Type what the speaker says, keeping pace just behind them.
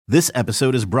This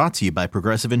episode is brought to you by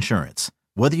Progressive Insurance.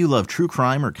 Whether you love true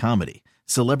crime or comedy,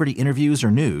 celebrity interviews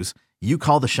or news, you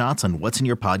call the shots on what's in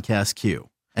your podcast queue.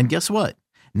 And guess what?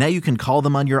 Now you can call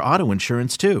them on your auto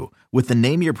insurance too with the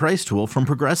Name Your Price tool from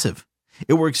Progressive.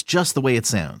 It works just the way it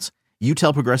sounds. You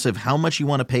tell Progressive how much you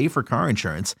want to pay for car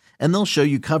insurance, and they'll show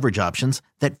you coverage options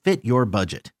that fit your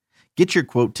budget. Get your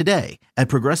quote today at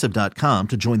Progressive.com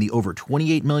to join the over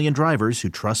 28 million drivers who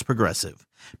trust Progressive.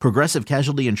 Progressive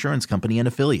Casualty Insurance Company and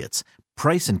Affiliates.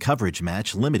 Price and coverage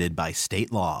match limited by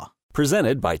state law.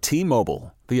 Presented by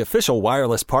T-Mobile, the official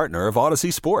wireless partner of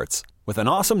Odyssey Sports. With an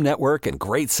awesome network and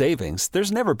great savings,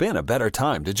 there's never been a better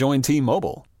time to join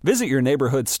T-Mobile. Visit your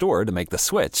neighborhood store to make the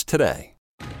switch today.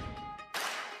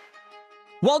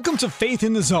 Welcome to Faith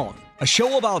in the Zone, a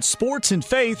show about sports and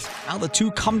faith, how the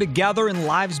two come together and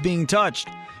lives being touched.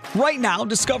 Right now,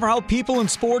 discover how people in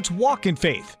sports walk in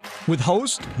faith with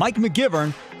host Mike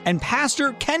McGivern and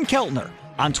Pastor Ken Keltner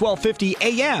on 1250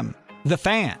 AM, The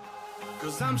Fan.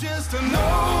 'Cause I'm just a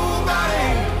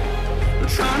nobody,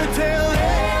 trying to tell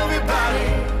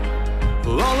everybody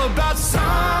all about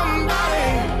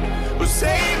somebody who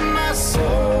saved my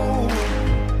soul.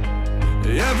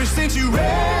 Ever since you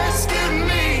rescued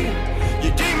me,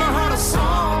 you gave my heart a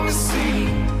song to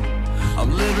sing.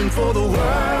 I'm living for the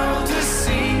world to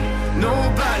see,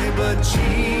 nobody but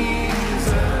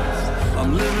Jesus.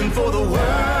 I'm living for the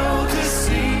world to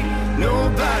see,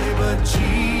 nobody but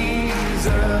Jesus.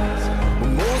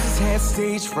 When Moses had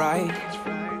stage fright,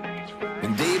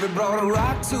 and David brought a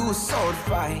rock to a sword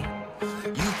fight,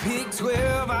 you picked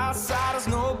 12 outsiders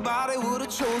nobody would have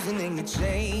chosen, and you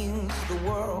changed the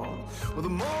world. Well, the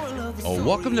moral of the story.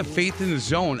 Welcome to Faith in the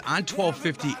Zone on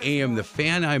 1250 AM, The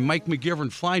Fan. I'm Mike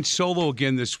McGivern, flying solo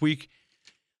again this week.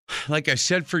 Like I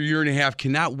said for a year and a half,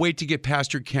 cannot wait to get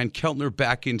Pastor Ken Keltner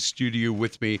back in studio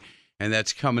with me, and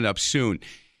that's coming up soon.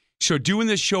 So doing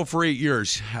this show for 8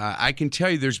 years, I can tell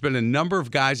you there's been a number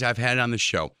of guys I've had on the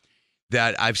show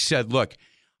that I've said, look,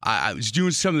 I was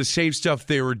doing some of the same stuff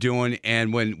they were doing,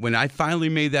 and when I finally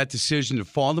made that decision to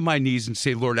fall to my knees and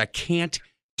say, Lord, I can't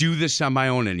do this on my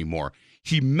own anymore,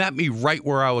 he met me right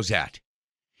where I was at.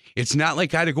 It's not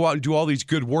like I had to go out and do all these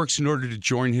good works in order to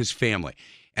join his family.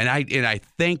 And I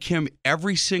thank him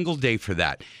every single day for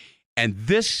that. And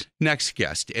this next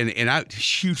guest, and I'm a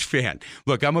huge fan.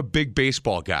 Look, I'm a big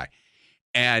baseball guy.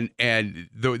 And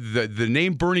the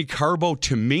name Bernie Carbo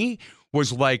to me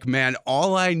was like, man,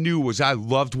 all I knew was I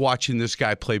loved watching this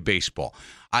guy play baseball.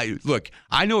 I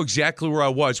know exactly where I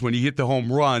was when he hit the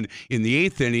home run in the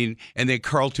 8th inning, and then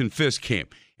Carlton Fisk came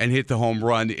and hit the home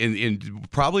run in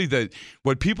probably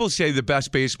what people say the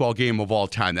best baseball game of all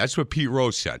time. That's what Pete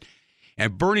Rose said.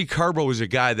 And Bernie Carbo was a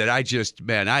guy that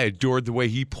I adored the way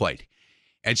he played.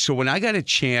 And so when I got a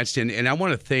chance, and I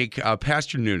want to thank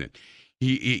Pastor Noonan,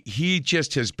 he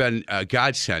just has been a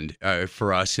godsend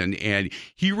for us. And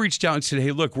he reached out and said,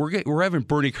 hey, look, we're having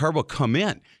Bernie Carbo come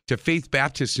in to Faith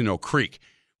Baptist in Oak Creek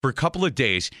for a couple of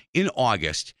days in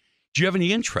August. Do you have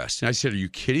any interest? And I said, are you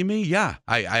kidding me? Yeah,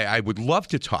 I would love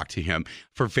to talk to him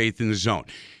for Faith in the Zone.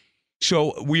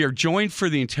 So we are joined for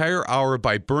the entire hour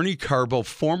by Bernie Carbo,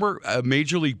 former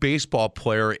Major League Baseball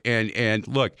player. And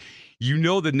look, you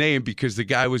know the name because the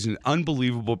guy was an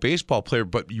unbelievable baseball player,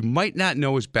 but you might not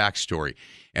know his backstory.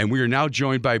 And we are now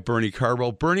joined by Bernie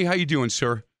Carbo. Bernie, how you doing,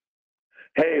 sir?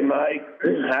 Hey, Mike.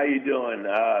 How you doing?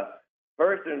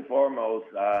 First and foremost,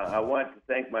 I want to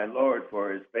thank my Lord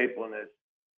for his faithfulness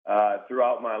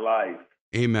throughout my life.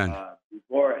 Amen.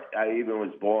 Before I even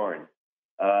was born.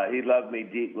 He loved me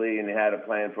deeply and had a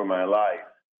plan for my life.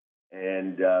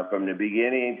 And from the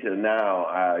beginning to now,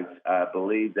 I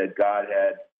believe that God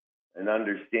had an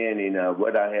understanding of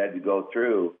what I had to go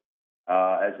through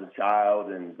as a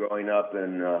child and growing up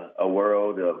in a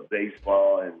world of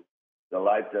baseball and the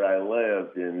life that I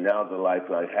lived and now the life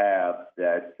I have,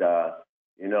 that,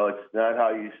 it's not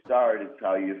how you start, it's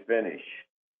how you finish.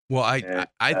 Well,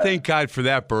 I thank God for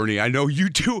that, Bernie. I know you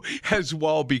do as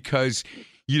well, because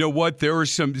you know what? There were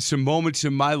some moments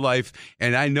in my life,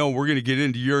 and I know we're going to get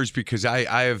into yours because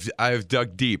I have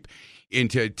dug deep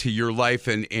into your life,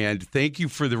 and thank you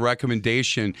for the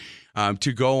recommendation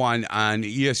to go on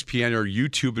ESPN or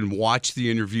YouTube and watch the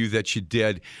interview that you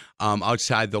did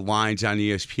outside the lines on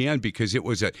ESPN, because it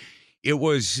was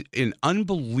an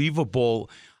unbelievable,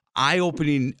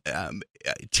 eye-opening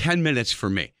 10 minutes for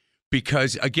me.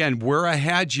 Because, again, where I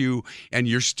had you, and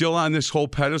you're still on this whole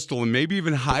pedestal and maybe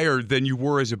even higher than you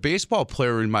were as a baseball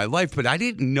player in my life, but I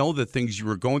didn't know the things you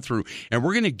were going through. And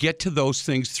we're going to get to those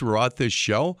things throughout this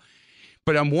show.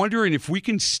 But I'm wondering if we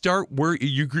can start where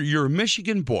you're a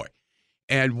Michigan boy.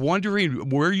 and wondering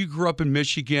where you grew up in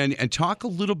Michigan, and talk a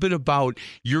little bit about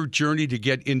your journey to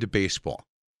get into baseball.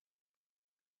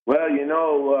 Well,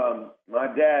 my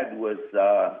dad was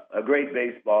a great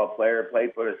baseball player,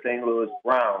 played for the St. Louis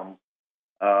Browns.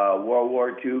 World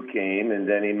War II came, and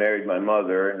then he married my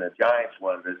mother, and the Giants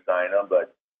wanted to sign him,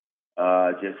 but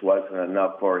just wasn't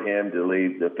enough for him to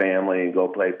leave the family and go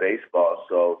play baseball.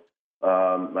 So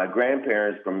my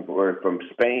grandparents were from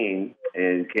Spain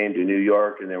and came to New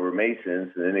York, and they were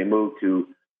Masons, and then they moved to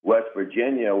West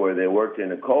Virginia, where they worked in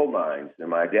the coal mines. And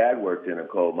my dad worked in the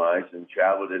coal mines and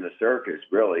traveled in a circus,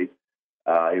 really.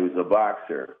 He was a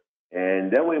boxer.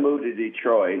 And then we moved to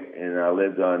Detroit, and I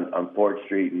lived on 4th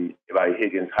Street by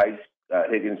Higgins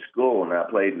School, and I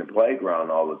played in the playground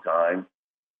all the time.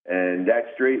 And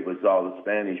that street was all the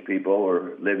Spanish people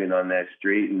were living on that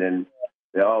street. And then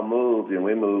they all moved, and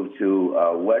we moved to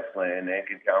Westland,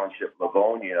 Aiken Township,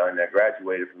 Livonia, and I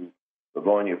graduated from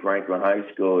Livonia Franklin High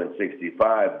School in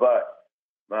 '65.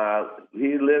 But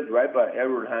he lived right by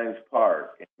Edward Hines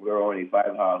Park, and we were only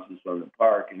 5 houses from the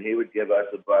park, and he would give us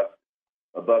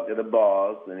a bucket of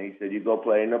balls, and he said, "You go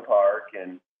play in the park."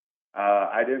 And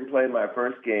I didn't play my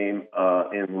first game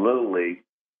in Little League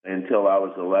until I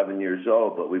was 11 years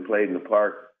old, but we played in the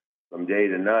park from day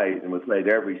to night, and we played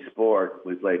every sport.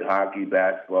 We played hockey,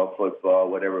 basketball, football,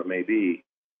 whatever it may be.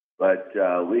 But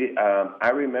I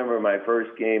remember my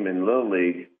first game in Little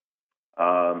League.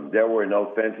 There were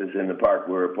no fences in the park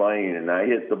we were playing, and I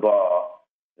hit the ball,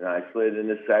 and I slid in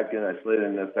the second, I slid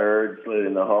in the third, slid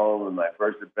in the home, and my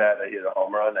first at bat, I hit a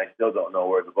home run. I still don't know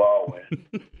where the ball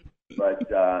went.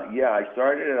 But, I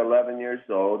started at 11 years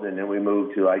old, and then we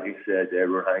moved to, like I said,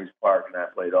 Edward Hines Park, and I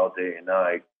played all day and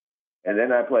night. And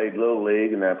then I played Little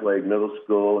League, and I played middle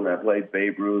school, and I played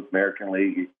Babe Ruth, American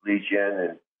Legion,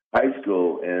 and high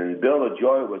school. And Bill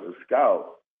LaJoy was a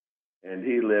scout, and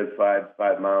he lived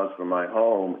five miles from my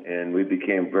home, and we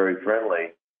became very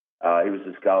friendly. He was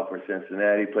a scout for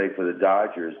Cincinnati, played for the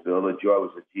Dodgers. Bill LaJoy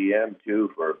was a GM,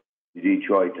 too, for the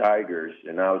Detroit Tigers,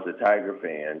 and I was a Tiger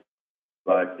fan.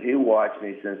 But he watched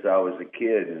me since I was a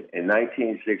kid. In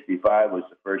 1965 was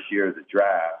the first year of the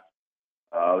draft.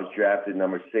 I was drafted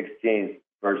number 16,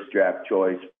 first draft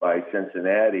choice by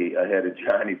Cincinnati, ahead of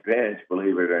Johnny Bench,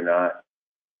 believe it or not.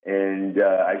 And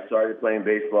I started playing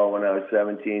baseball when I was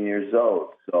 17 years old.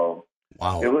 So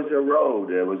wow. It was a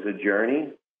road. It was a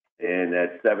journey. And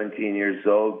at 17 years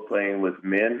old, playing with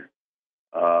men,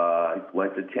 I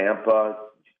went to Tampa.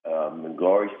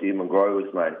 Steve McGrory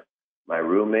was my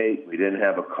roommate. We didn't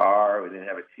have a car. We didn't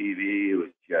have a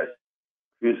TV.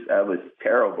 That was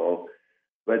terrible.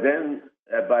 But then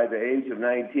by the age of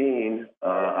 19,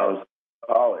 I was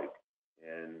alcoholic.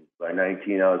 And by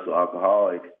 19, I was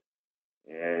alcoholic.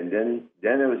 And then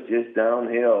it was just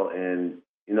downhill. And,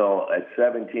 at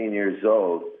 17 years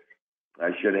old, I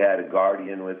should have had a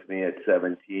guardian with me at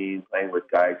 17, playing with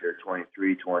guys that are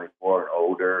 23, 24 and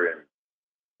older. And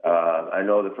I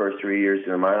know the first 3 years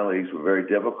in the minor leagues were very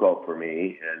difficult for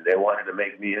me, and they wanted to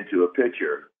make me into a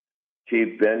pitcher.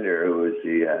 Chief Bender, who was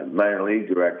the minor league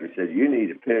director, said, "You need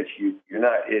to pitch. You're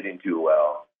not hitting too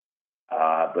well."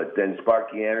 But then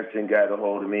Sparky Anderson got a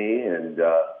hold of me, and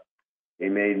he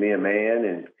made me a man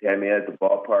and had me at the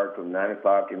ballpark from 9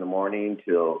 o'clock in the morning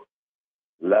till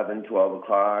 11, 12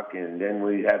 o'clock. And then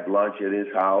we had lunch at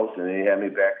his house, and he had me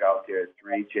back out there at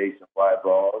 3 chasing fly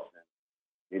balls.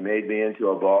 He made me into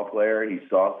a ball player. He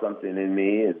saw something in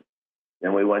me, and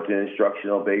then we went to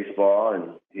instructional baseball,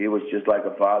 and he was just like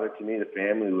a father to me. The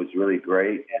family was really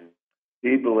great, and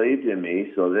he believed in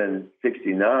me. So then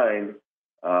 69,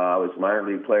 I was minor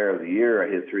league player of the year. I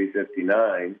hit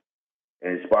 359,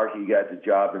 and Sparky got the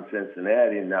job in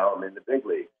Cincinnati, and now I'm in the big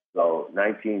league. So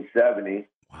 1970,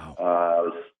 wow. I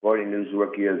was Sporting News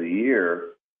Rookie of the Year.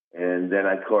 And then,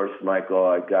 of course, Michael,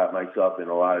 I got myself in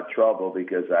a lot of trouble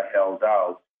because I held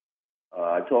out.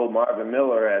 I told Marvin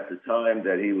Miller at the time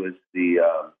that he was the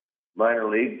minor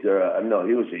league, he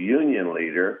was a union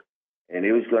leader, and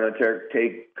he was going to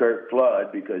take Kurt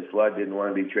Flood because Flood didn't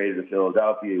want to be traded to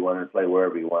Philadelphia. He wanted to play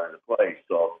wherever he wanted to play.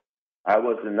 So I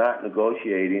was not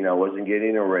negotiating. I wasn't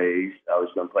getting a raise. I was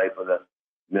going to play for the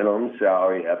minimum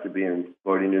salary after being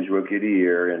Sporting News Rookie of the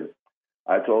Year. And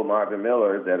I told Marvin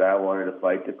Miller that I wanted to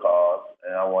fight the cause,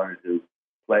 and I wanted to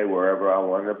play wherever I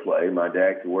wanted to play. My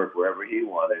dad could work wherever he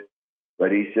wanted.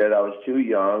 But he said I was too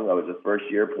young. I was a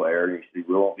first-year player. And he said,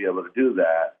 "We won't be able to do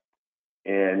that."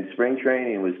 And spring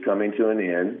training was coming to an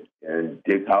end, and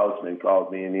Dick Hausman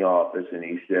called me in the office, and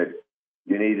he said,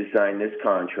 "You need to sign this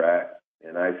contract."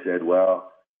 And I said,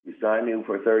 "Well, you signed me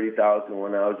for $30,000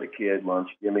 when I was a kid. Why don't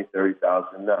you give me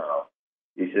 $30,000 now?"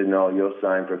 He said, "No, you'll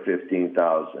sign for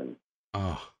 $15,000.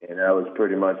 Oh, and that was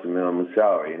pretty much the minimum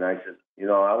salary. And I said,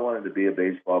 I wanted to be a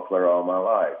baseball player all my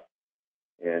life.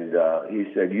 And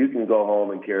he said, you can go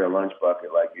home and carry a lunch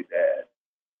bucket like your dad.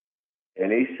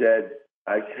 And I said,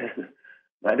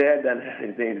 my dad doesn't have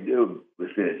anything to do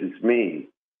with this. It's me.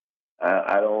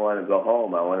 I don't want to go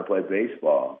home. I want to play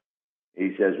baseball.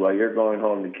 He says, well, you're going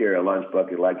home to carry a lunch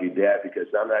bucket like your dad because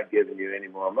I'm not giving you any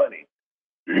more money.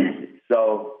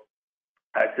 So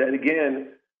I said,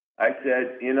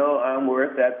 I'm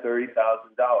worth that $30,000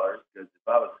 because if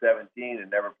I was 17 and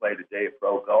never played a day of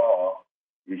pro ball,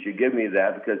 you should give me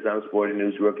that because I'm Sporting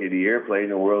News Rookie of the Year, played in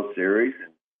the World Series,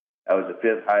 and I was the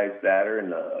 5th highest batter in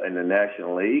the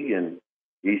National League. And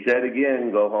he said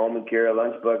again, go home and carry a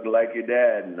lunch bucket like your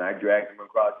dad. And I dragged him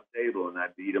across the table and I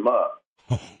beat him up.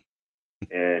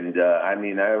 And I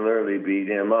literally beat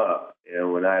him up.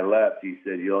 And when I left, he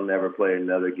said, you'll never play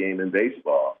another game in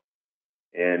baseball.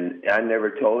 And I never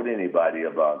told anybody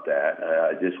about that.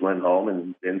 I just went home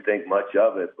and didn't think much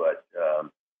of it. But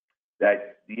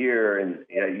that year in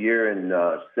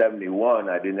 71,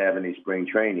 I didn't have any spring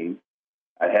training.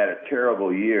 I had a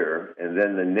terrible year. And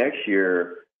then the next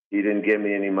year, he didn't give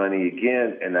me any money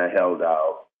again, and I held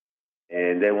out.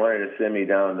 And they wanted to send me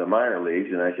down to the minor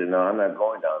leagues, and I said, no, I'm not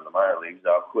going down to the minor leagues.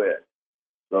 I'll quit.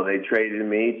 So they traded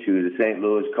me to the St.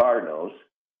 Louis Cardinals.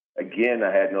 Again,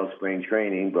 I had no spring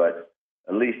training, but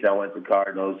at least I went to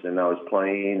Cardinals, and I was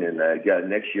playing. And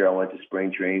next year I went to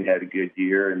spring training, had a good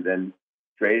year, and then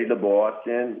traded to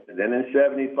Boston. And then in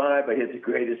 75, I hit the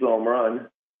greatest home run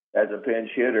as a pinch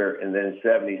hitter. And then in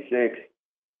 76,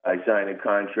 I signed a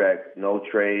contract, no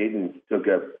trade, and took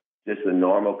just a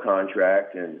normal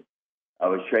contract. And I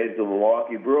was traded to the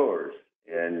Milwaukee Brewers.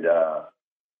 And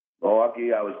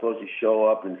Milwaukee, I was supposed to show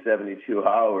up in 72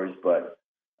 hours, but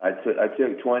I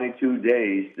took 22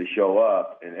 days to show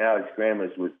up. And Alex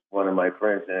Grammas was one of my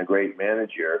friends and a great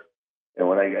manager.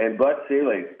 And Bud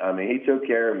Selig, he took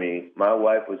care of me. My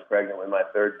wife was pregnant with my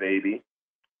 3rd baby.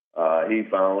 He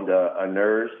found a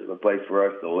nurse, a place for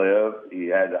us to live. He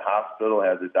had the hospital,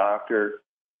 had the doctor.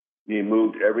 He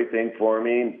moved everything for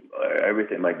me,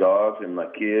 everything, my dogs and my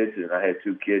kids. And I had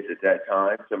 2 kids at that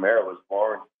time. Tamara was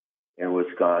born in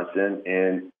Wisconsin.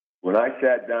 And when I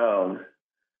sat down,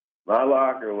 my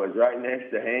locker was right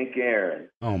next to Hank Aaron.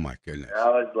 Oh, my goodness. And I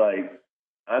was like,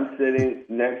 I'm sitting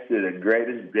next to the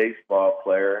greatest baseball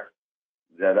player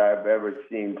that I've ever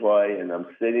seen play, and I'm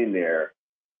sitting there,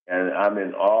 and I'm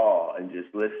in awe and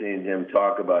just listening to him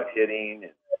talk about hitting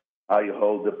and how you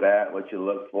hold the bat, what you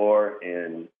look for.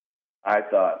 And I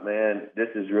thought, man, this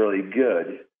is really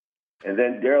good. And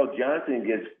then Daryl Johnson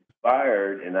gets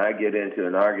fired, and I get into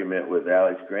an argument with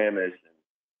Alex Grammas.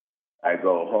 I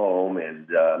go home, and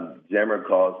Zimmer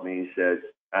calls me and says,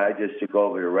 I just took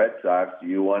over the Red Sox. Do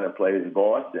you want to play in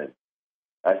Boston?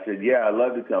 I said, yeah, I'd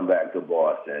love to come back to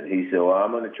Boston. He said, well,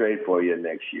 I'm going to trade for you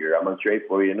next year. I'm going to trade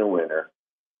for you in the winter.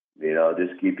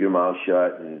 Just keep your mouth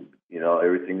shut and,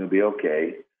 everything will be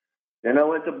okay. Then I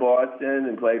went to Boston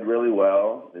and played really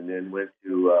well, and then went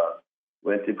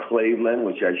to Cleveland,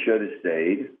 which I should have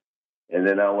stayed. And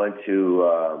then I went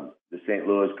to the St.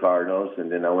 Louis Cardinals,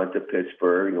 and then I went to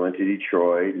Pittsburgh and went to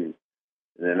Detroit, and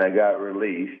then I got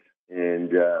released.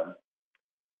 And,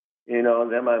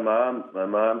 then my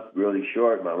mom's really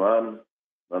short. My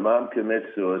mom commits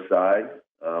suicide.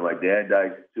 My dad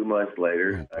died 2 months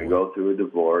later. I go through a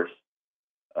divorce.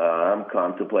 I'm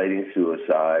contemplating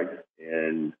suicide.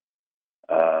 And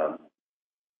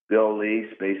Bill Lee,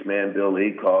 Spaceman Bill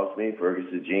Lee calls me.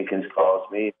 Ferguson Jenkins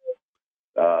calls me.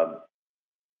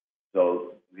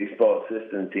 So baseball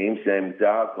assistant team, Sam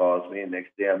McDowell calls me, and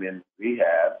next day I'm in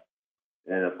rehab.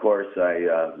 And, of course, I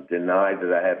deny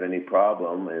that I have any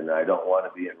problem, and I don't want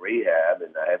to be in rehab,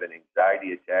 and I have an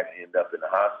anxiety attack and end up in the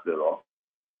hospital.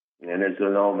 And there's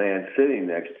an old man sitting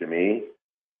next to me,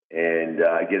 and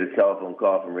I get a telephone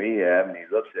call from rehab, and he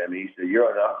looks at me. He said,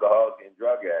 you're an alcoholic and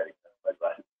drug addict. I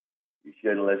thought, you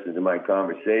shouldn't listen to my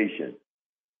conversation.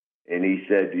 And he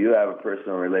said, do you have a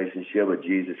personal relationship with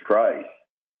Jesus Christ?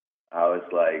 I was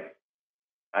like,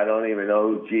 I don't even know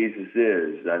who Jesus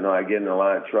is. I know I get in a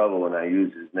lot of trouble when I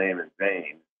use his name in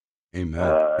vain.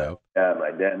 Amen.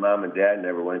 Yeah, mom and dad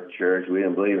never went to church. We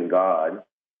didn't believe in God.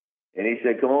 And he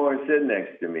said, come over and sit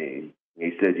next to me.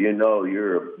 He said,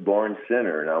 you're a born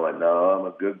sinner. And I went, no, I'm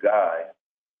a good guy.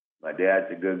 My dad's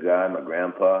a good guy. My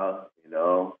grandpa,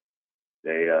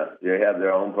 they have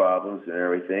their own problems and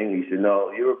everything. He said,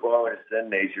 no, you were born with a sin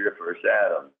nature, the first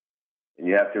Adam. And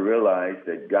you have to realize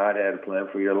that God had a plan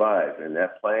for your life, and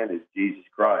that plan is Jesus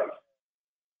Christ.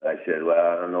 I said, well,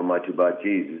 I don't know much about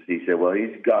Jesus. He said, well,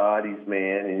 he's God, he's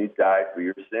man, and he died for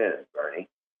your sins, Bernie.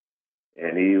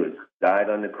 and he died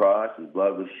on the cross. His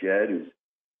blood was shed.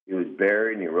 He was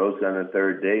buried, and he rose on the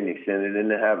third day, and he ascended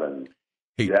into heaven.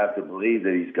 Hey, you have to believe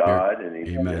that he's God, and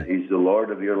he's the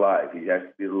Lord of your life. He has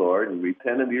to be the Lord, and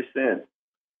repent of your sins.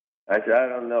 I said, I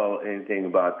don't know anything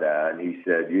about that. And he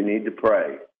said, you need to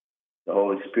pray. The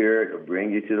Holy Spirit will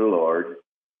bring you to the Lord.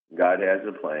 God has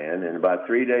a plan. And about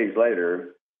 3 days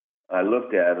later, I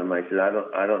looked at him. I said,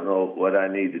 I don't know what I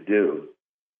need to do.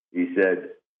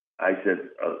 I said,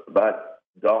 about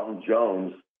Dalton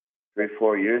Jones, 3 or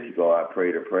 4 years ago, I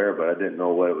prayed a prayer, but I didn't know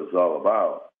what it was all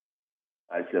about.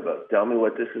 I said, but tell me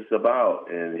what this is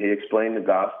about. And he explained the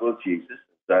gospel of Jesus,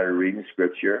 started reading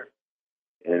scripture.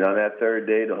 And on that third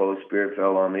day, the Holy Spirit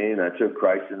fell on me, and I took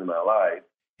Christ into my life.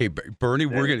 Hey, Bernie,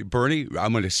 we're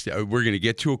gonna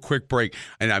get to a quick break,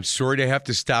 and I'm sorry to have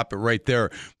to stop it right there,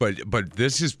 but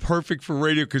this is perfect for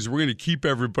radio because we're gonna keep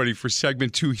everybody for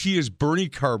segment 2. He is Bernie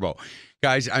Carbo.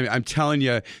 Guys, I'm telling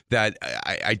you that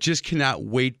I just cannot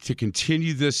wait to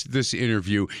continue this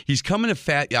interview. He's coming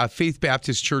to Faith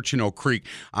Baptist Church in Oak Creek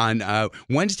on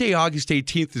Wednesday, August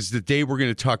 18th is the day we're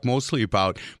going to talk mostly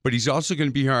about, but he's also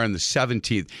going to be here on the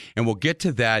 17th, and we'll get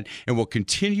to that, and we'll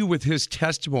continue with his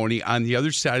testimony on the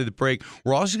other side of the break.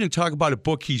 We're also going to talk about a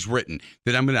book he's written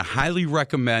that I'm going to highly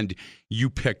recommend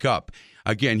you pick up.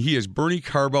 Again, he is Bernie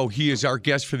Carbo. He is our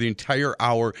guest for the entire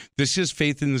hour. This is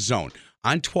Faith in the Zone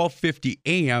on 1250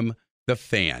 AM, The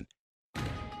Fan.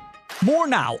 More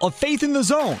now of Faith in the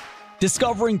Zone,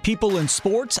 discovering people in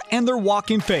sports and their walk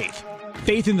in faith.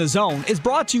 Faith in the Zone is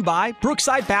brought to you by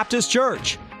Brookside Baptist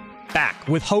Church. Back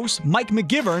with host Mike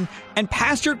McGivern and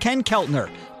Pastor Ken Keltner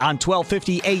on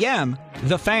 1250 AM,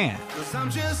 The Fan. 'Cause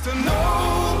I'm just a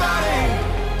nobody,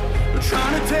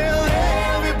 trying to tell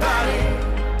everybody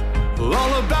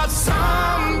all about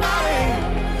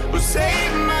somebody who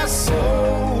saved my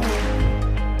soul.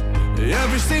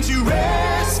 Ever since you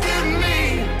rescued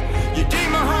me, you gave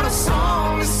my heart a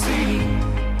song to sing.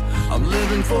 I'm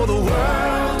living for the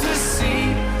world to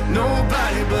see,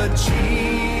 nobody but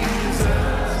Jesus.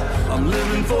 I'm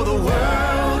living for the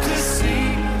world to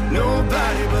see,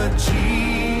 nobody but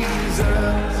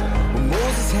Jesus. When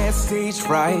Moses had stage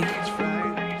fright,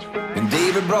 and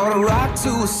David brought a rock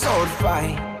to a sword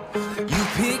fight, you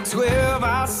picked 12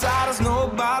 outsiders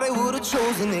nobody would have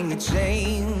chosen, and you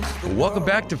changed. Welcome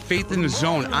back to Faith in the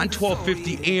Zone on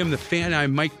 1250 AM, The Fan.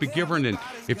 I'm Mike McGivern, and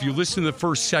if you listen to the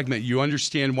first segment, you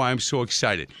understand why I'm so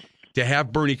excited to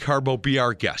have Bernie Carbo be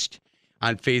our guest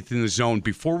on Faith in the Zone.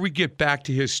 Before we get back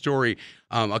to his story,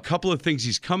 a couple of things.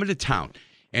 He's coming to town,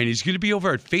 and he's going to be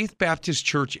over at Faith Baptist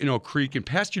Church in Oak Creek, and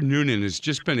Pastor Noonan has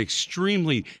just been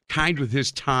extremely kind with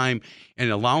his time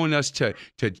and allowing us to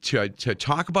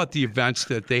talk about the events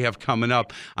that they have coming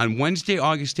up on Wednesday,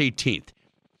 August 18th.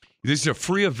 This is a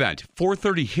free event,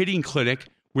 4:30 hitting clinic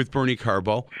with Bernie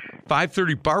Carbo,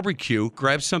 5:30 barbecue,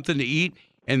 grab something to eat,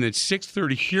 and then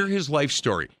 6:30 hear his life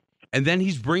story. And then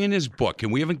he's bringing his book,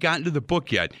 and we haven't gotten to the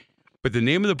book yet, but the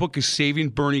name of the book is Saving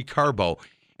Bernie Carbo,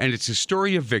 and it's a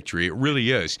story of victory. It really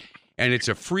is. And it's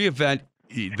a free event.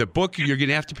 The book, you're going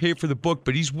to have to pay for the book,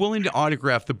 but he's willing to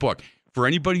autograph the book for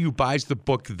anybody who buys the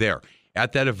book there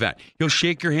at that event. He'll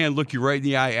shake your hand, look you right in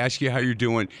the eye, ask you how you're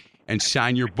doing, and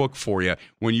sign your book for you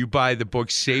when you buy the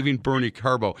book Saving Bernie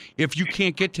Carbo. If you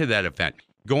can't get to that event,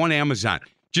 go on Amazon.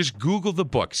 Just Google the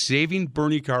book, Saving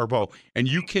Bernie Carbo, and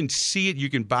you can see it, you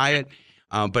can buy it.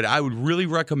 But I would really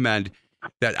recommend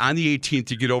that on the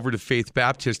 18th you get over to Faith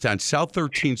Baptist on South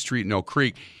 13th Street in Oak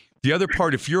Creek. The other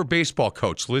part, if you're a baseball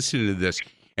coach listening to this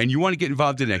and you want to get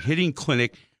involved in a hitting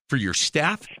clinic for your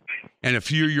staff and a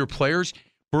few of your players,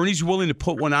 Bernie's willing to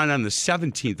put one on the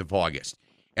 17th of August.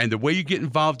 And the way you get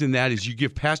involved in that is you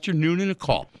give Pastor Noonan a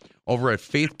call over at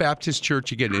Faith Baptist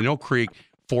Church, again, in Oak Creek,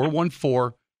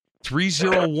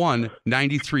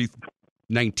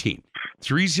 414-301-9319.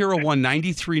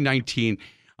 301-9319.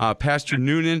 Pastor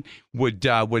Noonan would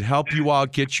help you all,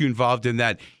 get you involved in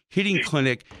that hitting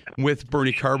clinic with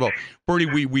Bernie Carbo. Bernie,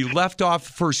 we left off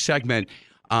the first segment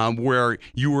where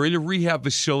you were in a rehab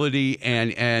facility,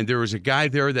 and there was a guy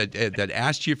there that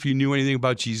asked you if you knew anything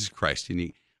about Jesus Christ,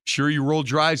 and you rolled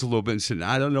your eyes a little bit and said,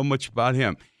 I don't know much about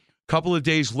him. A couple of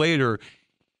days later,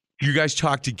 you guys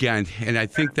talked again, and I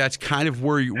think that's kind of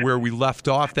where we left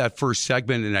off that first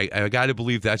segment, and I got to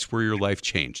believe that's where your life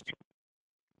changed.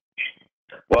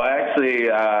 Well,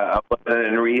 actually, I wasn't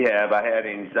in rehab. I had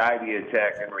an anxiety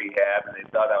attack in rehab, and they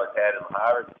thought I was having a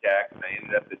heart attack, and I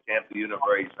ended up at Tampa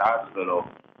University Hospital.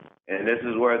 And this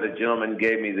is where the gentleman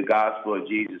gave me the gospel of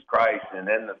Jesus Christ. And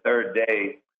then the third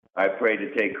day, I prayed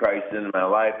to take Christ into my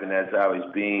life, and as I was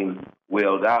being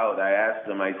wheeled out, I asked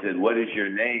him, I said, what is your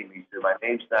name? He said, my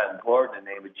name's not important, the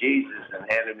name of Jesus, and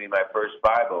handed me my first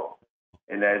Bible.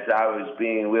 And as I was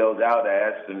being wheeled out, I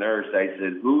asked the nurse, I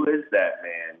said, who is that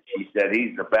man? She said,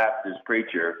 he's a Baptist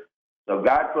preacher. So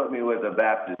God put me with a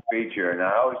Baptist preacher. And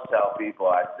I always tell people,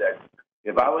 I said,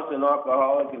 if I was an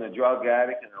alcoholic and a drug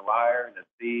addict and a liar and a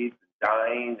thief and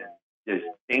dying and just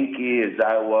stinky as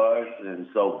I was and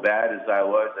so bad as I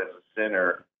was as a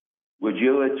sinner, would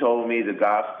you have told me the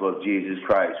gospel of Jesus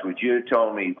Christ? Would you have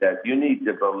told me that you need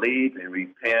to believe and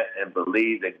repent and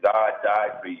believe that God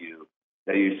died for you,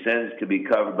 that your sins could be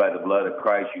covered by the blood of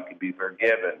Christ, you could be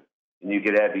forgiven, and you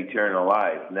could have eternal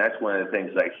life? And that's one of the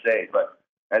things I say. But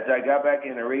as I got back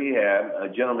into rehab, a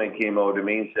gentleman came over to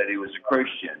me and said he was a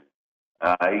Christian.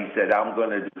 He said, I'm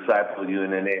going to disciple you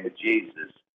in the name of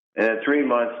Jesus. And then 3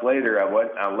 months later, I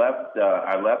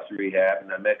left rehab,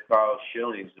 and I met Carl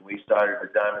Schillings, and we started the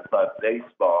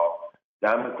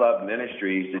Diamond Club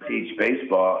Ministries to teach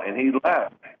baseball, and he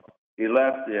left. He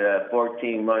left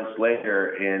 14 months later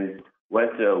and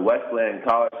went to Westland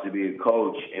College to be a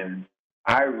coach, and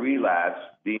I relapsed,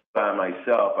 being by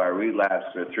myself. I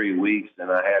relapsed for 3 weeks,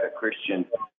 and I had a Christian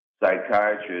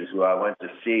psychiatrist who I went to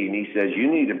see, and he says,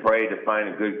 you need to pray to find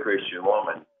a good Christian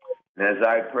woman. And as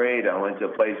I prayed, I went to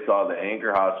a place called the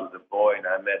Anchor House with a boy, and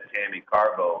I met Tammy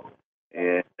Carbo.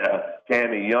 And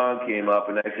Tammy Young came up,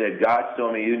 and I said, God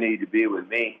told me you need to be with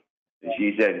me. And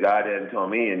she said, God hadn't told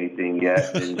me anything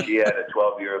yet. And she had a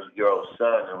 12-year-old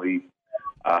son, and we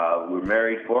were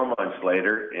married 4 months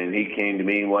later, and he came to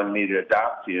me and wanted me to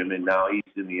adopt him, and now he's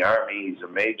in the Army. He's a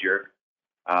major.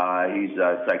 He's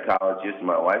a psychologist.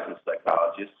 My wife's a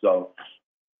psychologist. So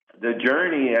the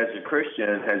journey as a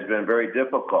Christian has been very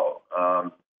difficult.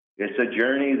 It's a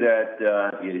journey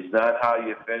that is not how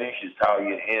you finish, it's how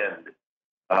you end.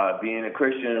 Being a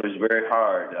Christian was very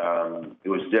hard. It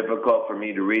was difficult for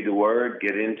me to read the Word,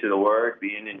 get into the Word,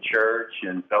 being in church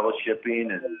and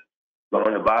fellowshipping and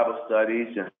going to Bible studies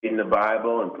and reading the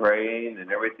Bible and praying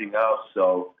and everything else.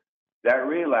 So that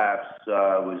relapse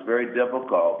was very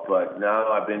difficult, but now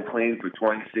I've been clean for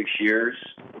 26 years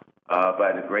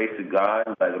by the grace of God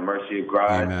and by the mercy of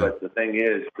God. Amen. But the thing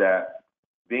is that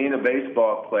being a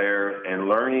baseball player and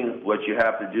learning what you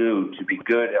have to do to be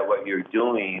good at what you're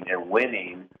doing and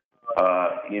winning,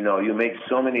 you make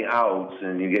so many outs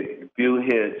and you get a few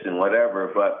hits and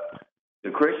whatever, but the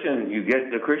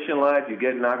Christian life, you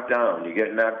get knocked down. You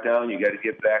get knocked down, you got to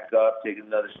get back up, take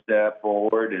another step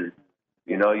forward, and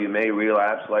you may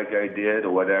relapse like I did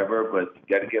or whatever, but you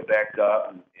got to get back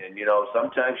up. And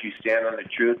sometimes you stand on the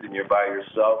truth and you're by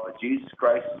yourself, but Jesus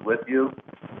Christ is with you,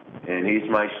 and he's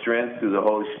my strength through the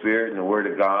Holy Spirit and the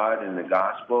Word of God and the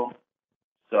gospel.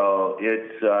 So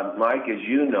it's, Mike, as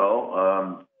you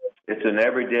know, it's an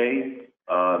everyday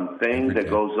thing that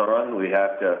goes on. We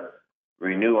have to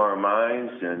renew our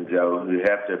minds, and we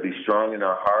have to be strong in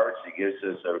our hearts. He gives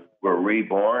us we're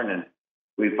reborn, and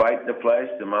we fight the flesh,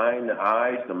 the mind, the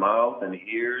eyes, the mouth, and the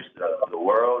ears, the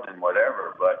world, and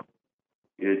whatever. But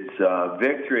it's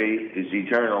victory is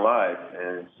eternal life,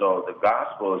 and so the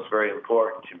gospel is very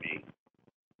important to me.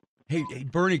 Hey,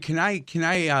 Bernie, can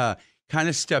I kind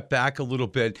of step back a little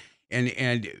bit?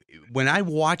 And when I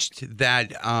watched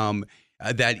that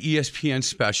ESPN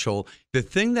special, the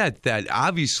thing that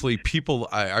obviously people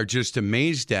are just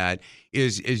amazed at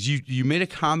is you made a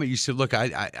comment. You said, "Look,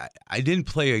 I didn't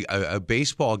play a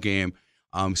baseball game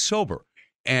sober,"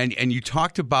 and you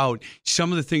talked about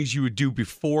some of the things you would do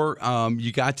before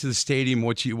you got to the stadium,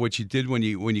 what you did when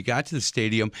you got to the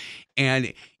stadium,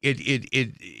 and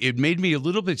it made me a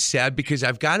little bit sad because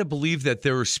I've got to believe that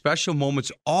there were special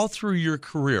moments all through your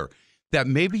career that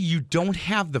maybe you don't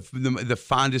have the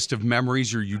fondest of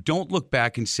memories, or you don't look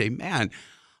back and say, man,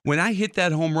 when I hit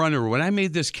that home run, or when I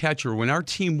made this catch, or when our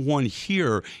team won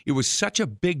here, it was such a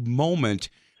big moment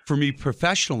for me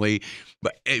professionally.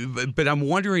 But I'm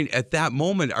wondering, at that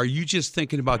moment, are you just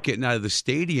thinking about getting out of the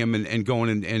stadium and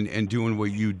going and doing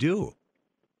what you do?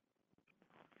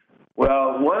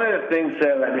 Well, one of the things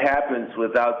that happens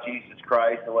without Jesus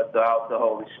Christ and without the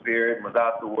Holy Spirit,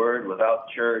 without the Word, without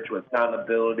church, with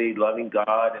accountability, loving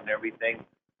God and everything,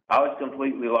 I was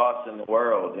completely lost in the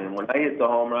world. And when I hit the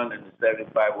home run in the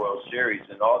 75 World Series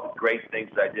and all the great things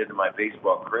I did in my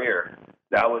baseball career,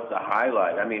 that was the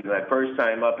highlight. I mean, my first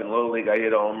time up in Little League, I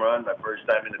hit a home run. My first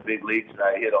time in the big leagues,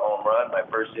 I hit a home run. My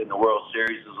first hit in the World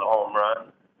Series was a home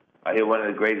run. I hit one of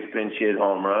the greatest pinch hit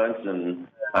home runs, and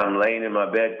I'm laying in my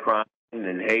bed crying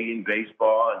and hating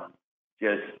baseball and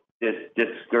just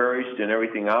discouraged and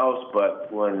everything else.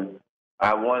 But when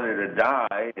I wanted to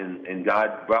die, and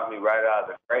God brought me right out of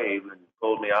the grave and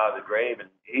pulled me out of the grave, and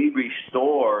he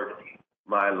restored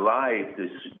my life to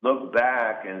look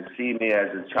back and see me as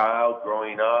a child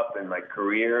growing up in my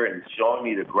career and showing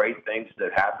me the great things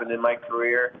that happened in my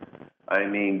career. I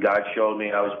mean, God showed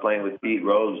me I was playing with Pete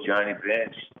Rose, Johnny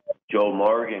Bench, Joe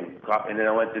Morgan, and then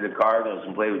I went to the Cardinals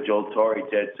and played with Joe Torre,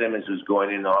 Ted Simmons, who's going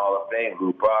in the Hall of Fame,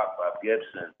 Lou Brock, Bob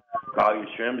Gibson, Collier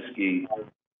Yastrzemski,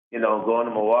 you know, going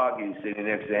to Milwaukee, sitting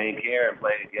next to Hank Aaron,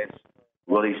 playing against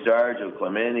Willie Stargell,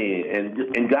 Clemente,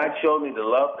 and God showed me the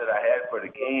love that I had for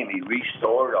the game. He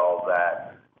restored all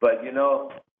that. But, you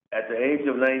know, at the age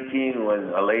of 19, when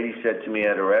a lady said to me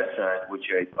at a restaurant, which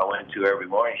I went to every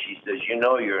morning, she says, you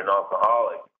know you're an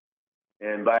alcoholic.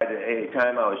 And by the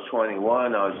time I was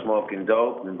 21, I was smoking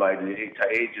dope. And by the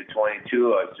age of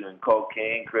 22, I was doing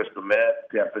cocaine, crystal meth,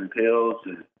 peppin pills,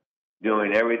 and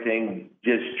doing everything,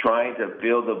 just trying to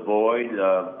fill the void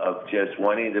of just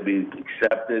wanting to be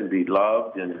accepted, be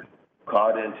loved, and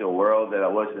caught into a world that I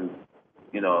wasn't,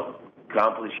 you know,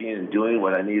 accomplishing and doing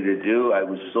what I needed to do. I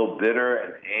was so bitter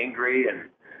and angry and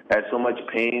had so much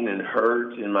pain and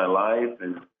hurt in my life.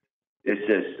 And it's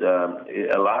just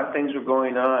a lot of things were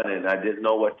going on, and I didn't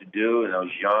know what to do, and I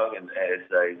was young, and as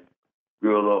I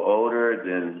grew a little older,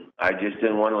 then I just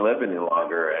didn't want to live any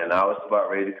longer, and I was about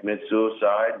ready to commit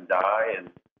suicide and die, and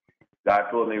God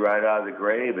pulled me right out of the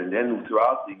grave. And then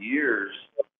throughout the years,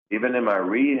 even in my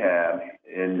rehab,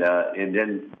 and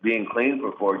then being clean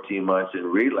for 14 months and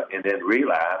then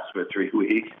relapse for 3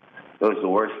 weeks, it was the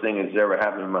worst thing that's ever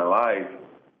happened in my life.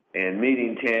 And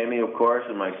meeting Tammy, of course,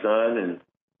 and my son, and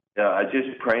I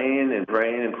just praying and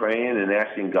praying and praying and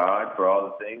asking God for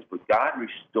all the things. But God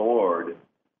restored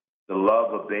the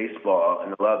love of baseball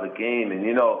and the love of the game. And,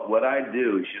 you know, what I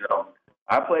do is, you know,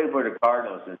 I played for the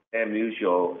Cardinals, and Sam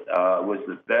Musial was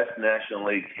the best National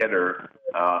League hitter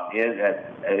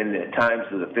in the times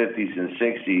of the 50s and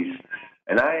 60s.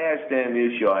 And I asked Sam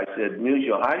Musial, I said,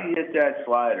 Musial, how do you hit that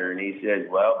slider? And he said,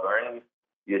 well, Bernie,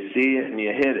 you see it and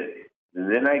you hit it.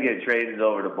 And then I get traded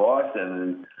over to Boston,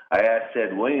 and I asked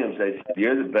Ted Williams, I said,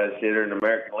 you're the best hitter in the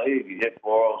American League. You hit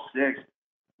 406.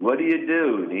 What do you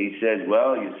do? And he says,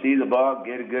 well, you see the ball,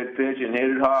 get a good pitch, and hit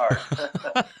it hard.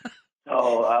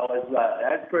 So I was,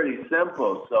 that's pretty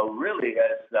simple. So really,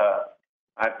 as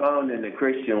I found in the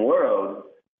Christian world,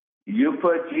 you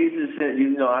put Jesus in, you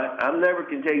know, I never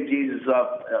can take Jesus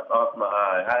off my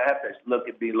eye. I have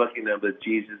to be looking at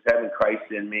Jesus, having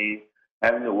Christ in me,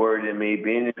 having the Word in me,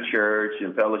 being in church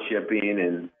and fellowshipping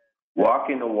and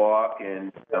walking the walk.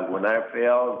 And when I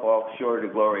fail and fall short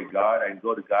of the glory of God, I can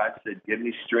go to God and say, give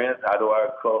me strength. How do I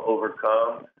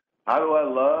overcome? How do I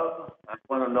love? I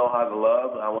want to know how to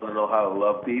love. I want to know how to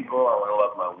love people. I want to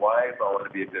love my wife. I want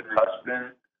to be a good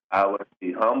husband. I want to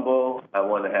be humble. I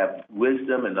want to have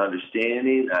wisdom and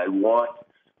understanding. I want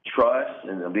trust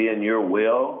and to be in your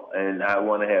will. And I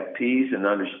want to have peace and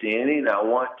understanding. I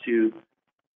want to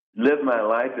live my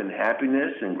life in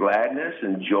happiness and gladness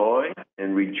and joy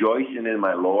and rejoicing in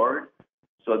my Lord.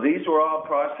 So these were all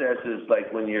processes,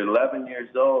 like when you're 11 years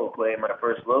old, playing my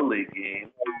first Little League game,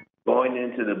 going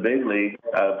into the big league.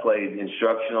 I played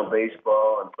instructional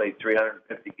baseball and played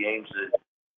 350 games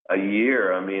a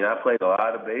year. I mean, I played a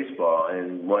lot of baseball.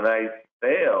 And when I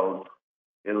failed,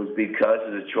 it was because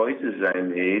of the choices I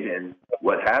made. And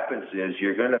what happens is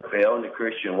you're going to fail in the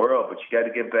Christian world, but you got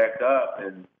to get back up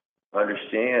and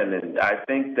understand. And I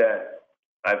think that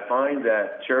I find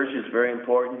that church is very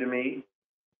important to me.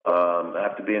 I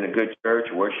have to be in a good church,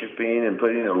 worshiping and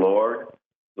putting the Lord.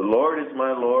 The Lord is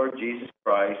my Lord, Jesus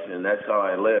Christ, and that's how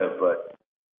I live. But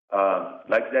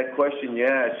like that question you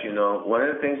asked, you know, one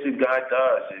of the things that God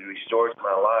does is He restores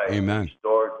my life. Amen. He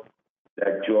restored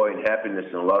that joy and happiness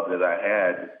and love that I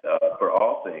had for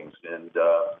all things. And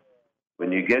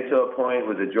when you get to a point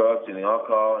with the drugs and the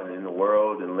alcohol and in the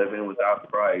world and living without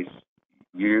Christ,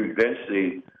 you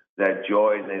eventually, that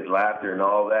joy and that laughter and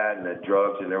all that and the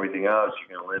drugs and everything else,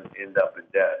 you're going to end up in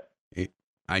debt.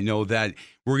 I know that.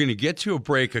 We're going to get to a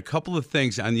break. A couple of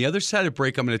things. On the other side of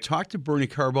break, I'm going to talk to Bernie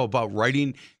Carbo about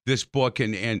writing this book.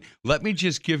 And let me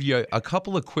just give you a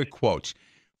couple of quick quotes.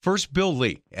 First, Bill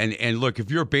Lee. And look, if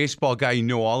you're a baseball guy, you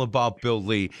know all about Bill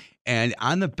Lee. And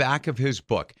on the back of his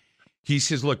book, he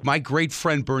says, look, my great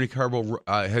friend Bernie Carbo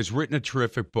has written a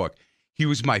terrific book. He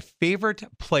was my favorite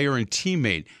player and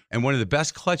teammate and one of the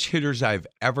best clutch hitters I've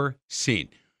ever seen.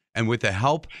 And with the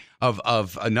help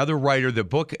of another writer, the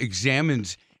book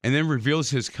examines and then reveals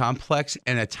his complex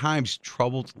and at times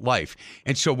troubled life.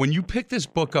 And so when you pick this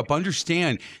book up,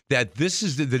 understand that this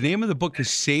is the name of the book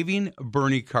is Saving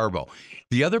Bernie Carbo.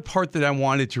 The other part that I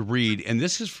wanted to read, and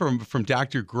this is from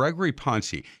Dr. Gregory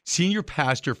Ponce, senior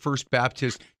pastor, First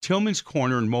Baptist, Tillman's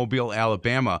Corner in Mobile,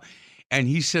 Alabama. And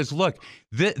he says, look,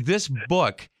 this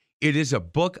book, it is a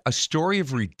book, a story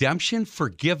of redemption,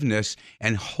 forgiveness,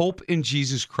 and hope in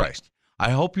Jesus Christ. I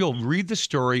hope you'll read the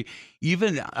story.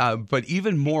 But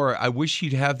even more, I wish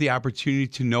you'd have the opportunity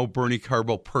to know Bernie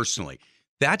Carbo personally.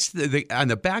 That's on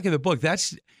the back of the book.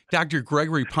 That's Dr.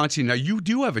 Gregory Ponce. Now, you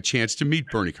do have a chance to meet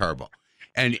Bernie Carbo.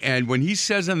 And when he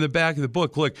says on the back of the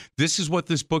book, look, this is what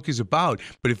this book is about,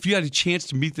 but if you had a chance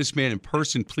to meet this man in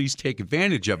person, please take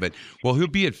advantage of it. Well, he'll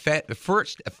be at Faith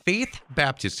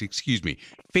Baptist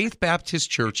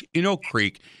Church in Oak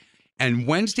Creek. And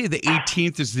Wednesday, the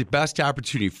 18th, is the best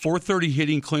opportunity. 4:30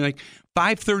 hitting clinic,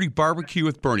 5:30 barbecue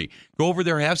with Bernie. Go over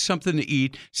there, have something to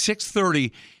eat.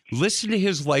 6:30, listen to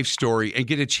his life story and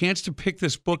get a chance to pick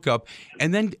this book up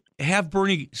and then have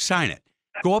Bernie sign it.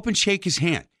 Go up and shake his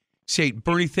hand. Say,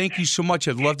 Bernie, thank you so much.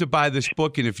 I'd love to buy this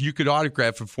book, and if you could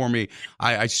autograph it for me,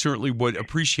 I certainly would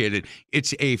appreciate it.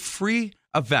 It's a free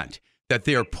event that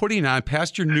they are putting on,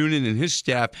 Pastor Noonan and his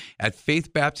staff at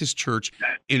Faith Baptist Church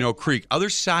in Oak Creek. Other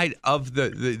side of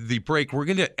the break, we're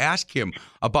going to ask him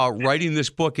about writing this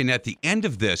book, and at the end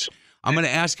of this, I'm going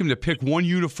to ask him to pick one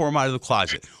uniform out of the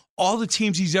closet. All the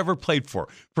teams he's ever played for,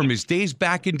 from his days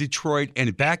back in Detroit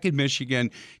and back in Michigan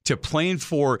to playing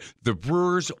for the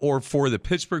Brewers or for the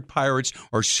Pittsburgh Pirates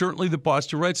or certainly the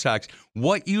Boston Red Sox,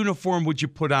 what uniform would you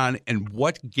put on and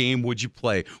what game would you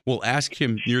play? We'll ask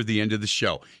him near the end of the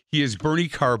show. He is Bernie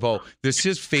Carbo. This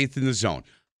is Faith in the Zone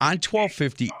on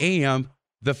 1250 AM,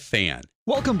 The Fan.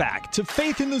 Welcome back to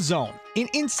Faith in the Zone, an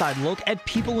inside look at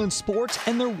people in sports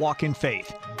and their walk in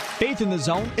faith. Faith in the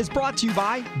Zone is brought to you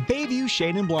by Bayview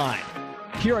Shade and Blind.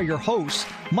 Here are your hosts,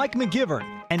 Mike McGivern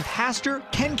and Pastor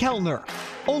Ken Keltner,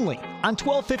 only on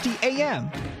 1250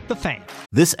 AM, The Fan.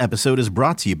 This episode is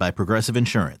brought to you by Progressive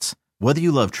Insurance. Whether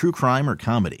you love true crime or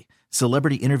comedy,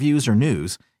 celebrity interviews or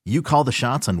news, you call the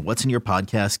shots on what's in your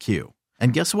podcast queue.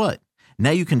 And guess what? Now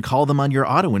you can call them on your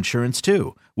auto insurance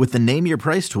too with the Name Your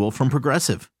Price tool from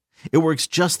Progressive. It works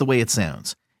just the way it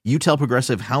sounds. You tell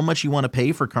Progressive how much you want to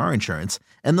pay for car insurance,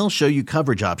 and they'll show you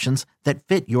coverage options that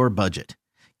fit your budget.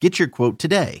 Get your quote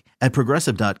today at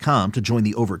Progressive.com to join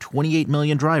the over 28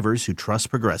 million drivers who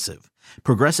trust Progressive.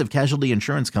 Progressive Casualty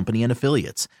Insurance Company and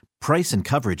Affiliates. Price and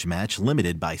coverage match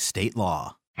limited by state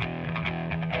law.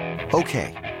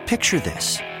 Okay, picture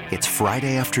this. It's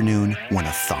Friday afternoon when a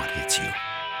thought hits you.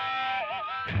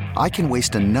 I can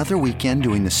waste another weekend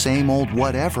doing the same old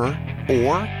whatever,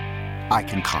 or I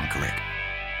can conquer it.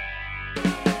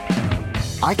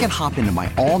 I can hop into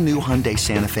my all-new Hyundai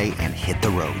Santa Fe and hit the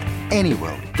road. Any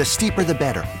road. The steeper, the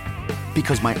better.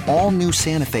 Because my all-new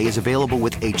Santa Fe is available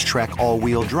with H-Track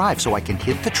all-wheel drive, so I can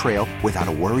hit the trail without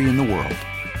a worry in the world.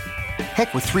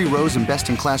 Heck, with 3 rows and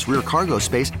best-in-class rear cargo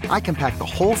space, I can pack the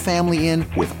whole family in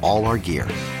with all our gear.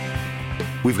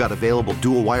 We've got available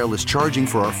dual wireless charging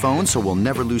for our phones, so we'll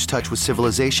never lose touch with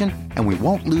civilization, and we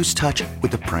won't lose touch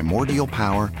with the primordial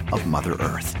power of Mother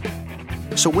Earth.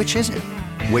 So which is it?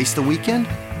 Waste the weekend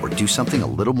or do something a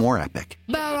little more epic?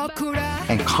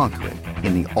 And conquer it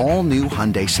in the all-new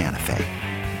Hyundai Santa Fe.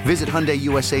 Visit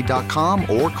HyundaiUSA.com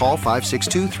or call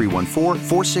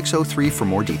 562-314-4603 for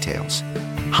more details.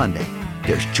 Hyundai,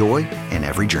 there's joy in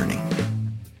every journey.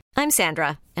 I'm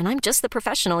Sandra, and I'm just the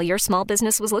professional your small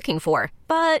business was looking for.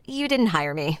 But you didn't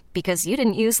hire me because you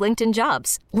didn't use LinkedIn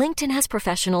Jobs. LinkedIn has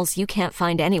professionals you can't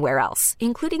find anywhere else,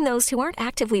 including those who aren't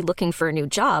actively looking for a new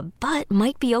job, but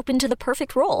might be open to the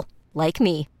perfect role, like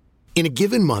me. In a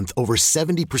given month, over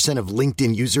 70% of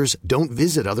LinkedIn users don't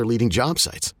visit other leading job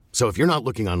sites. So if you're not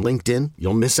looking on LinkedIn,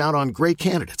 you'll miss out on great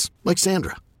candidates like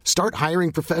Sandra. Start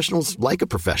hiring professionals like a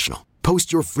professional.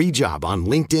 Post your free job on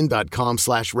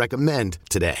linkedin.com/recommend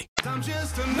today. I'm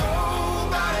just a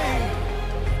nobody,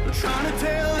 trying to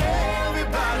tell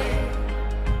everybody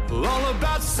all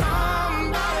about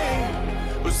somebody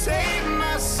who saved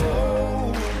my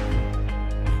soul.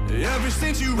 Ever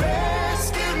since you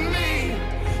rescued me,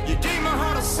 you gave my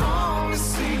heart a song to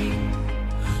sing.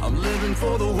 I'm living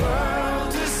for the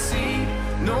world to see,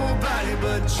 nobody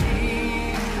but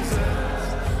Jesus.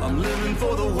 I'm living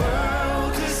for the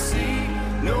world to see,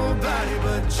 nobody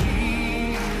but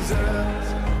Jesus.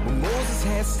 When Moses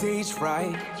had stage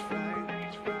fright,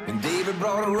 and David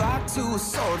brought a rock to a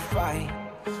sword fight.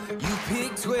 You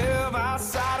picked 12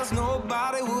 outsiders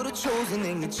nobody would have chosen,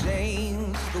 and you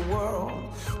changed the world.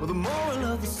 Well, the moral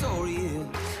of the story is...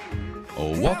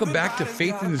 Welcome back to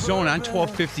Faith in the Zone on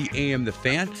 1250 AM The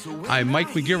Fan. I'm Mike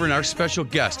McGivern, our special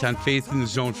guest on Faith in the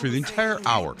Zone for the entire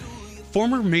hour.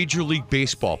 Former Major League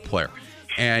Baseball player.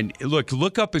 And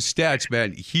look up his stats,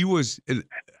 man. He was an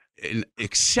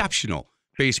exceptional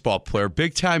baseball player,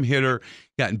 big-time hitter,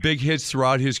 gotten big hits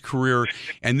throughout his career.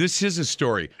 And this is a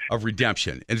story of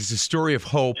redemption. And it's a story of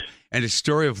hope and a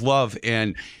story of love.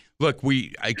 And look,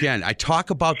 I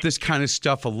talk about this kind of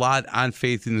stuff a lot on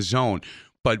Faith in the Zone.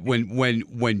 But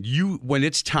when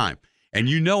it's time and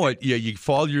you know it, you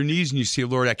fall to your knees and you say,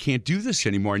 Lord, I can't do this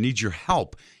anymore. I need your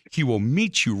help. He will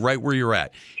meet you right where you're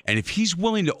at. And if he's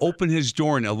willing to open his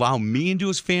door and allow me into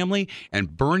his family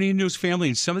and Bernie into his family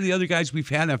and some of the other guys we've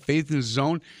had on Faith in the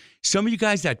Zone, some of you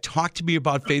guys that talk to me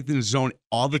about Faith in the Zone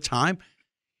all the time,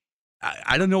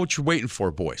 I don't know what you're waiting for,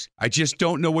 boys. I just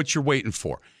don't know what you're waiting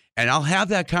for. And I'll have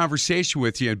that conversation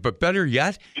with you. But better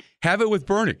yet, have it with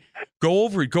Bernie. Go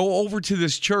over to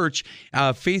this church,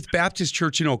 Faith Baptist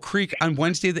Church in Oak Creek on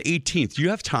Wednesday the 18th. You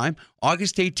have time,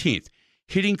 August 18th.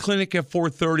 Hitting Clinic at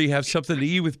 4:30, have something to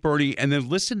eat with Bernie, and then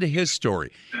listen to his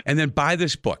story. And then buy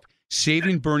this book,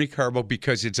 Saving Bernie Carbo,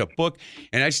 because it's a book.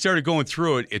 And I started going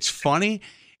through it. It's funny,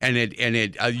 and it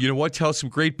you know what, tells some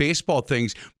great baseball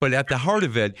things. But at the heart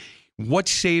of it, what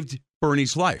saved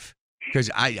Bernie's life? Because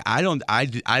I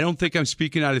don't think I'm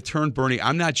speaking out of turn, Bernie.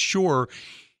 I'm not sure.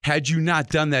 Had you not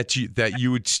done that,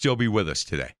 you would still be with us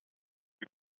today.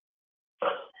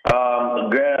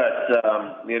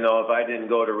 If I didn't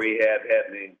go to rehab, have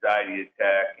an anxiety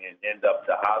attack, and end up in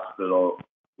the hospital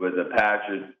with the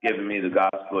pastor giving me the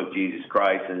gospel of Jesus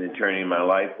Christ and then turning my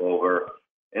life over,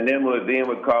 and then with being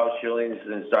with Carl Schillings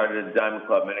and started a Diamond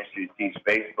Club ministry to teach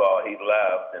baseball, he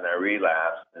left and I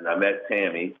relapsed, and I met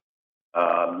Tammy.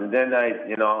 And then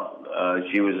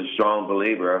she was a strong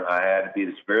believer. I had to be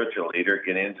the spiritual leader,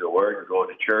 get into the Word, and go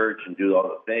to church and do all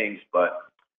the things, but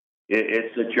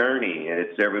it's a journey, and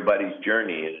it's everybody's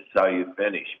journey, and it's how you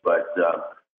finish. But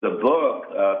the book,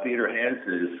 Peter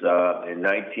Hanses, in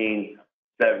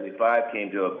 1975,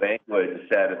 came to a banquet and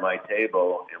sat at my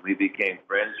table, and we became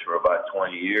friends for about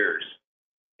 20 years.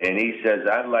 And he says,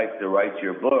 I'd like to write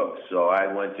your book. So I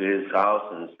went to his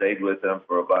house and stayed with him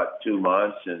for about 2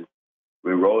 months, and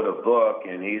we wrote a book,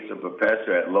 and he's a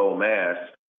professor at Lowell, Mass.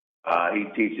 He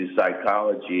teaches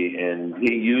psychology, and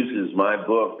he uses my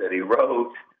book that he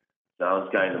wrote.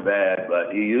 Sounds kind of bad,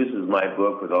 but he uses my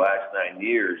book for the last 9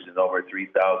 years, and over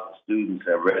 3,000 students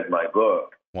have read my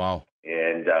book. Wow.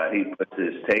 And he puts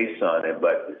his taste on it.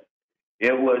 But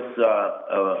it was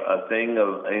a thing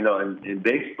of, in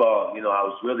baseball, I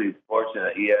was really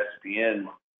fortunate. ESPN,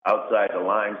 Outside the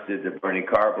Lines, did the Bernie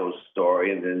Carbo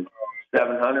story, and then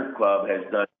 700 Club has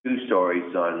done 2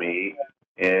 stories on me.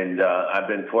 And I've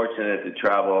been fortunate to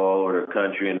travel all over the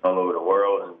country and all over the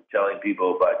world and telling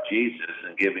people about Jesus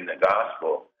and giving the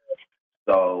gospel.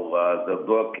 So the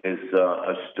book is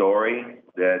a story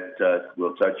that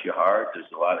will touch your heart. There's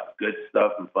a lot of good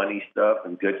stuff and funny stuff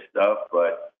and good stuff.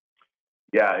 But,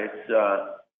 yeah,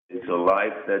 it's a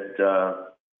life that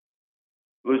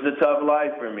it was a tough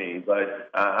life for me. But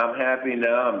I'm happy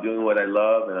now. I'm doing what I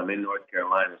love, and I'm in North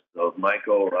Carolina. So,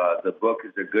 Michael, the book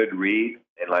is a good read.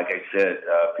 And like I said,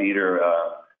 Peter,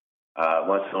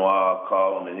 once in a while I'll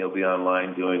call him, and he'll be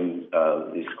online doing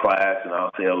his class, and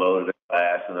I'll say hello to the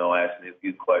class, and they'll ask me a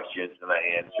few questions, and I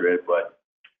answer it. But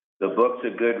the book's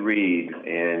a good read,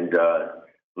 and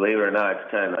believe it or not,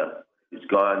 it's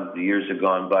gone. The years have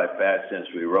gone by fast since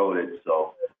we wrote it.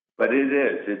 So, but it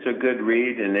is. It's a good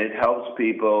read, and it helps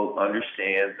people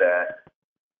understand that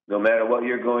no matter what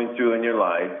you're going through in your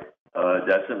life, it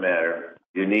doesn't matter.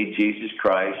 You need Jesus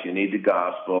Christ. You need the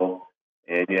gospel.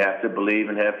 And you have to believe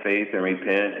and have faith and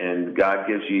repent. And God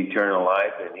gives you eternal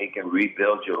life, and he can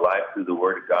rebuild your life through the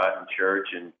Word of God and church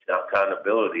and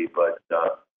accountability. But,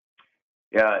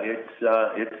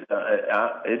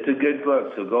 it's a good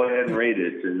book. So go ahead and read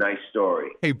it. It's a nice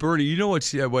story. Hey, Bernie, you know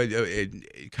what's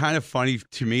kind of funny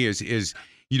to me is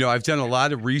I've done a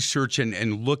lot of research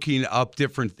and looking up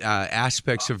different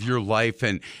aspects of your life,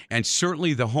 and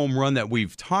certainly the home run that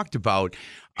we've talked about.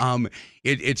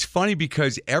 It's funny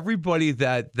because everybody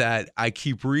that I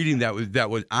keep reading that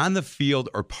was on the field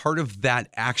or part of that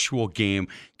actual game,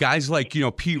 guys like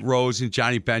Pete Rose and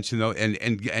Johnny Bench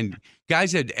and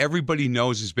guys that everybody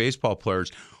knows as baseball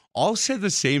players, all said the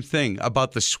same thing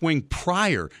about the swing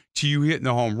prior to you hitting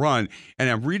the home run. And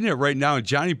I'm reading it right now, and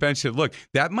Johnny Bench said, look,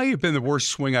 that might have been the worst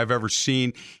swing I've ever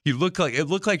seen. It looked like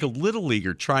a little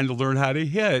leaguer trying to learn how to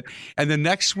hit. And the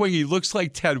next swing, he looks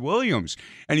like Ted Williams,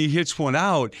 and he hits one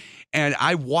out. And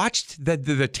I watched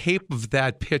the tape of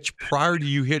that pitch prior to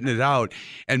you hitting it out,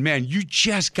 and, man, you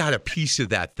just got a piece of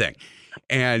that thing.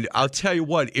 And I'll tell you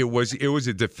what, it was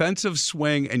a defensive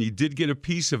swing, and you did get a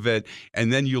piece of it,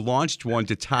 and then you launched one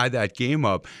to tie that game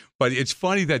up. But it's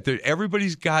funny that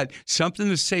everybody's got something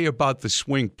to say about the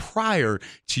swing prior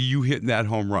to you hitting that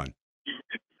home run.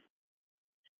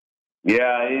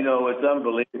 Yeah, it's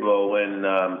unbelievable when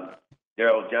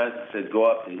Daryl Johnson said, go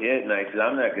up and hit, and I said,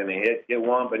 I'm not going to hit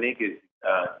Juan Beniquez,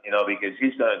 because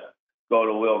he's going to go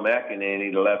to Will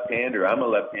McEnany, the left-hander. I'm a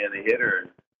left-handed hitter.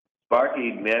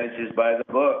 Sparky manages by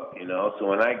the book, you know. So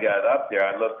when I got up there,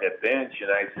 I looked at bench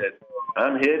and I said,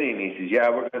 I'm hitting. He says, yeah,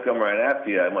 we're going to come right after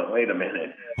you. I went, wait a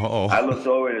minute. Uh-oh. I looked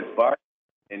over at Sparky,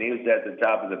 and he was at the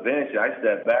top of the bench. I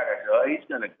stepped back. I said, oh, he's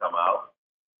going to come out.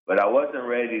 But I wasn't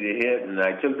ready to hit, and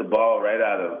I took the ball right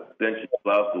out of bench's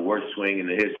glove, the worst swing in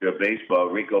the history of baseball.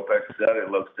 Rico Petrocelli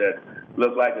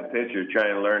looked like a pitcher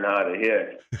trying to learn how to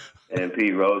hit. And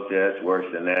Pete Rose said, it's worse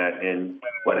than that. And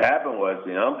what happened was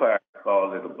the umpire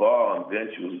called it a ball, and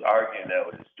bench was arguing that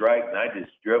was a strike, and I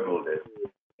just dribbled it.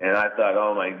 And I thought,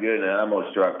 oh, my goodness, I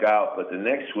almost struck out. But the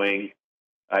next swing,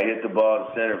 I hit the ball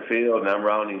to center field, and I'm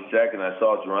rounding second. I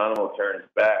saw Geronimo turn his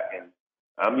back, and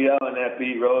I'm yelling at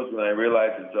Pete Rose when I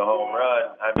realize it's a home run.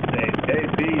 I'm saying, hey,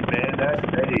 Pete, man,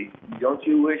 hey, don't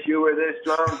you wish you were this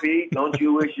strong, Pete? Don't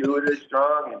you wish you were this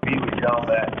strong? And Pete was yelling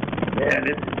back, man,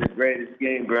 this is the greatest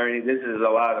game, Bernie. This is a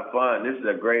lot of fun. This is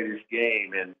the greatest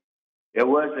game. And it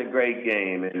was a great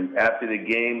game. And after the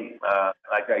game,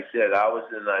 like I said, I was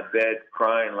in my bed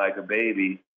crying like a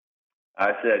baby.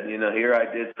 I said, you know, here I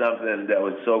did something that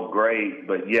was so great,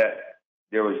 but yet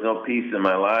there was no peace in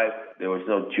my life. There was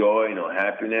no joy, no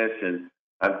happiness. And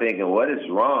I'm thinking, what is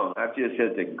wrong? I've just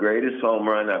hit the greatest home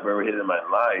run I've ever hit in my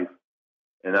life,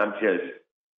 and I'm just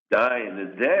dying.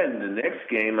 And then the next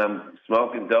game, I'm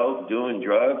smoking dope, doing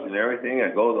drugs and everything.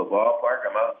 I go to the ballpark.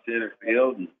 I'm out in center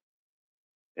field,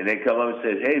 and they come up and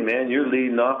say, hey, man, you're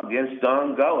leading off against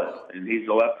Don Gullett, and he's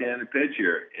a left-handed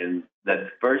pitcher. And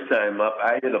that first time up,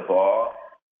 I hit a ball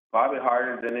probably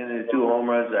harder than any of the 2 home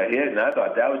runs I hit, and I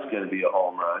thought that was going to be a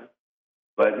home run.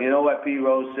 But you know what Pete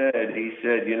Rose said? He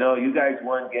said, you know, you guys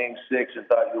won Game 6 and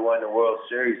thought you won the World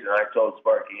Series, and I told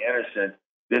Sparky Anderson,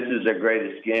 this is the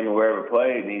greatest game we ever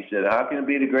played. And he said, how can it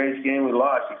be the greatest game we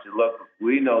lost? He said, look,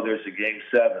 we know there's a Game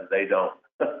 7. They don't.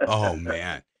 Oh,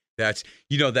 man. That's,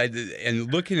 you know, that,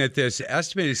 and looking at this,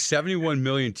 estimated 71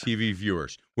 million TV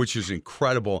viewers, which is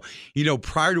incredible. You know,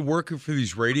 prior to working for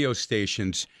these radio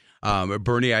stations,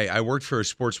 Bernie, I worked for a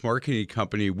sports marketing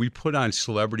company. We put on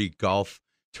celebrity golf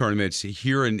tournaments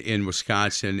here in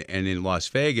Wisconsin and in Las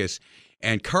Vegas,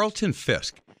 and Carlton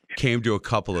Fisk came to a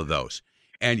couple of those.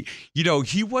 And, you know,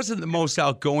 he wasn't the most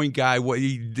outgoing guy.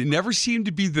 He never seemed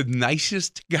to be the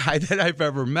nicest guy that I've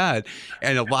ever met.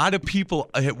 And a lot of people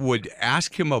would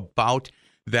ask him about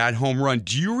that home run.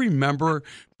 Do you remember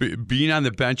being on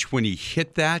the bench when he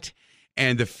hit that?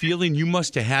 And the feeling you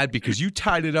must have had, because you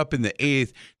tied it up in the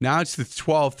 8th, now it's the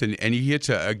 12th, and he hits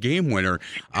a game winner.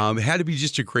 It had to be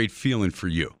just a great feeling for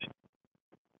you.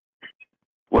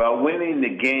 Well, winning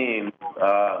the game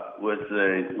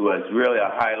was really a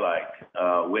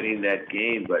highlight, winning that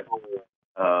game. But,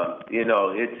 you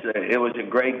know, it was a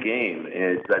great game.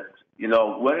 You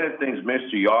know, one of the things,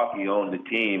 Mr. Yawkey owned the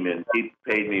team, and he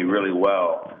paid me really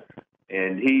well.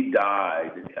 And he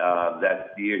died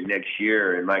next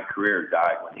year, and my career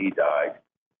died when he died.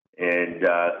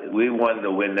 And we wanted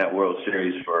to win that World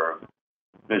Series for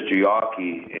Mr.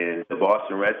 Yawkey. And the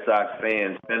Boston Red Sox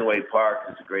fans, Fenway Park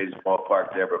is the greatest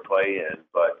ballpark to ever play in.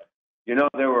 But, you know,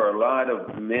 there were a lot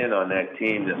of men on that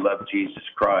team that loved Jesus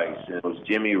Christ. And it was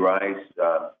Jimmy Rice,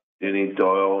 Denny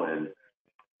Doyle, and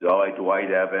Dwight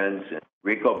Evans. And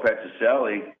Rico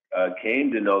Petrocelli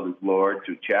came to know the Lord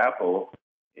through chapel.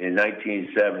 In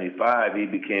 1975, he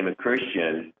became a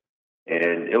Christian,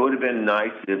 and it would have been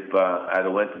nice if I'd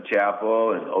have went to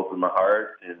chapel and opened my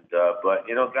heart. And but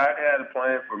you know, God had a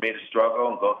plan for me to struggle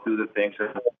and go through the things I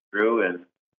went through, and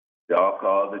the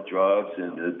alcohol, the drugs,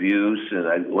 and the abuse, and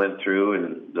I went through,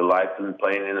 and the life of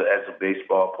playing as a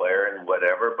baseball player and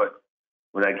whatever. But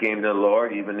when I came to the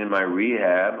Lord, even in my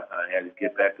rehab, I had to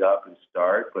get back up and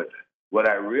start. But what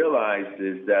I realized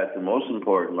is that the most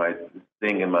important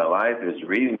thing in my life is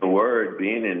reading the Word,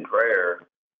 being in prayer,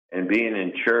 and being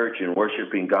in church and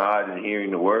worshiping God and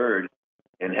hearing the Word,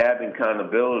 and having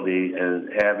accountability and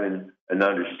having an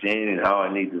understanding how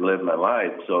I need to live my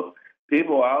life. So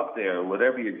people out there,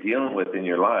 whatever you're dealing with in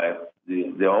your life,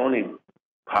 the only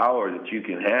power that you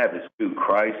can have is through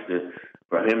Christ,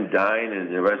 from Him dying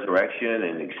and the resurrection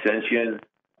and ascension.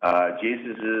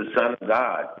 Jesus is the Son of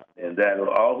God, and that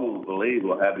all who believe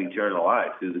will have eternal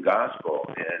life through the gospel.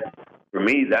 And for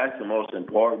me, that's the most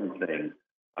important thing.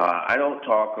 I don't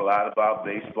talk a lot about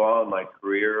baseball in my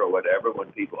career or whatever.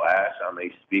 When people ask, I may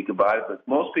speak about it, but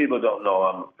most people don't know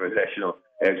I'm a professional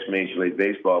ex-Major League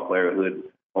Baseball player who hit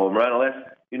home run. Unless,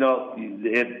 you know,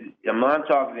 I'm not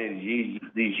talking to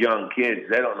these young kids.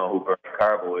 They don't know who Bernie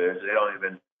Carbo is. They don't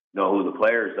even know who the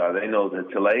players are. They know the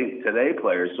today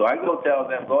players. So I go tell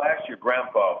them, go ask your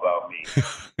grandpa about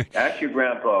me. Ask your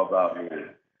grandpa about me.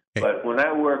 But when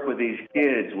I work with these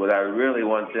kids, what I really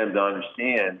want them to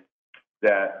understand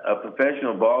that a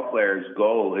professional ball player's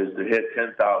goal is to hit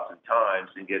 10,000 times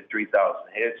and get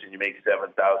 3,000 hits, and you make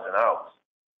 7,000 outs.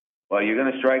 Well, you're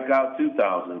going to strike out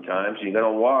 2,000 times. You're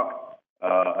going to walk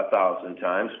 1,000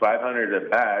 times, 500 at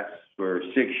bats for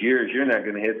 6 years. You're not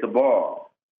going to hit the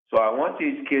ball. So I want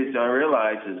these kids to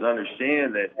realize is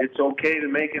understand that it's okay to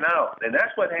make an out. And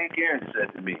that's what Hank Aaron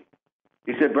said to me.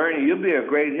 He said, Bernie, you'll be a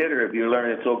great hitter if you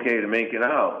learn it's okay to make an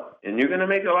out. And you're going to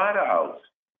make a lot of outs.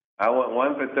 I went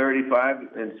 1 for 35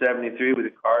 in 73 with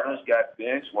the Cardinals, got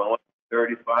benched. 1 for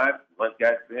 35, one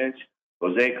got benched.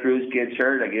 Jose Cruz gets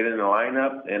hurt. I get in the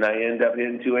lineup, and I end up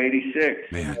hitting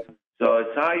 286. Man. So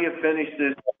it's how you finish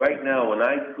this right now. When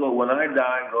I die and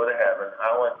go to heaven,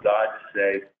 I want God to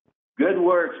say, good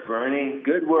works, Bernie.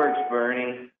 Good works,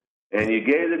 Bernie. And you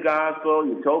gave the gospel.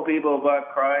 You told people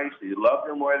about Christ. You loved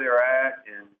them where they're at.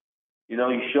 And, you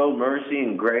showed mercy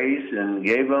and grace and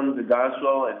gave them the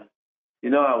gospel. And,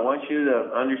 I want you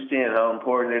to understand how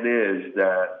important it is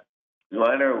that no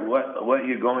matter what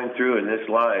you're going through in this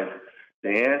life, the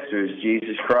answer is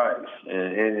Jesus Christ.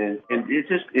 And it's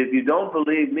just, if you don't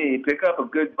believe me, pick up a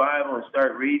good Bible and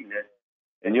start reading it.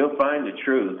 And you'll find the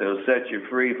truth. It'll set you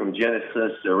free from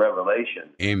Genesis to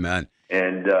Revelation. Amen.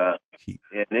 And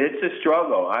it's a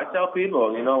struggle. I tell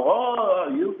people,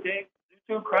 you think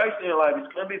through Christ in your life,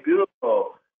 it's going to be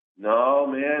beautiful. No,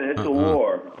 man, it's a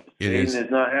war. Satan is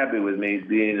not happy with me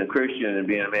being a Christian and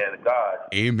being a man of God.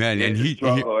 Amen. It's a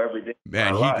struggle every day.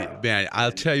 Man,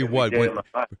 I'll tell you what,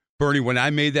 Bernie, when I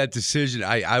made that decision,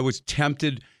 I was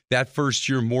tempted that first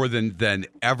year more than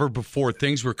ever before.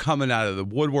 Things were coming out of the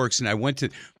woodworks, and I went to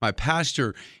my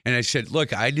pastor and I said,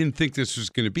 look, I didn't think this was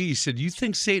going to be. He said, you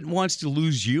think Satan wants to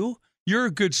lose you? You're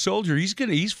a good soldier.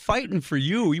 He's fighting for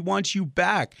you. He wants you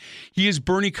back. He is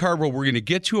Bernie Carbo. We're going to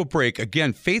get to a break.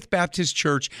 Again, Faith Baptist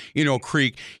Church in Oak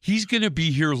Creek. He's going to be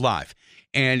here live.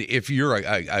 And if you're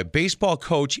a baseball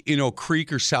coach in Oak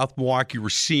Creek or South Milwaukee,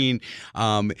 Racine,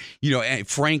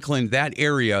 Franklin, that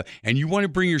area, and you want to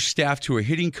bring your staff to a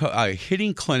hitting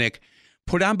clinic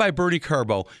put on by Bernie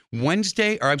Carbo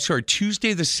Tuesday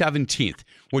the 17th.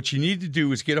 What you need to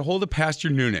do is get a hold of Pastor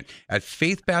Noonan at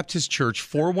Faith Baptist Church,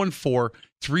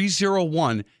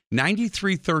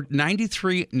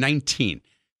 414-301-9319.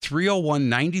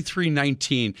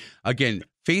 301-9319. Again,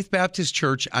 Faith Baptist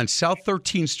Church on South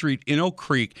 13th Street in Oak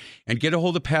Creek, and get a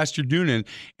hold of Pastor Noonan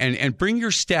and bring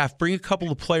your staff, bring a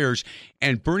couple of players,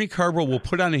 and Bernie Carbo will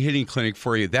put on a hitting clinic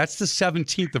for you. That's the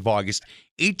 17th of August.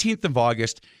 18th of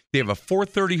August, they have a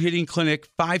 4:30 hitting clinic,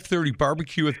 5:30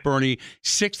 barbecue with Bernie,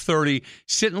 6:30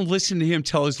 sit and listen to him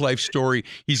tell his life story.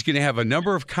 He's going to have a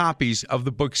number of copies of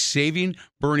the book Saving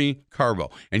Bernie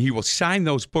Carbo, and he will sign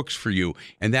those books for you,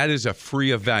 and that is a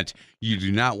free event. You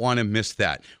do not want to miss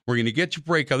that. We're going to get to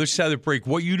break. Other side of the break,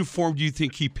 what uniform do you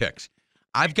think he picks?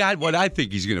 I've got what I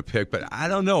think he's going to pick, but I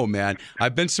don't know, man.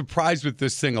 I've been surprised with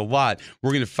this thing a lot.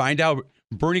 We're going to find out,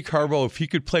 Bernie Carbo, if he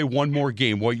could play one more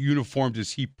game, what uniform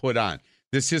does he put on?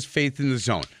 This is Faith in the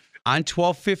Zone on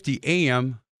 1250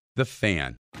 AM, The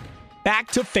Fan. Back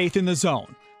to Faith in the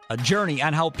Zone, a journey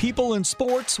on how people in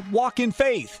sports walk in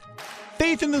faith.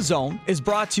 Faith in the Zone is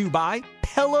brought to you by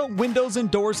Pella Windows and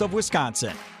Doors of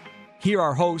Wisconsin. Here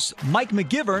are hosts Mike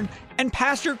McGivern and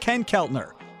Pastor Ken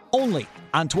Keltner, only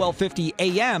on 1250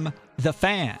 AM, The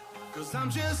Fan. 'Cause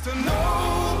I'm just a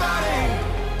nobody,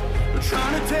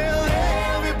 trying to tell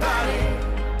everybody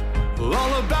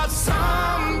all about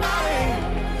somebody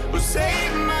who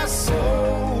saved my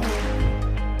soul.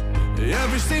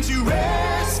 Ever since you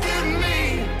rescued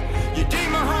me, you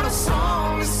gave my heart a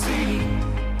song to sing.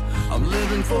 I'm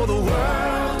living for the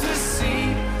world to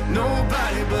see,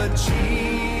 nobody but Jesus.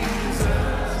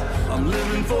 I'm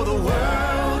living for the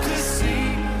world to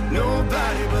see,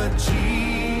 nobody but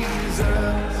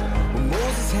Jesus. When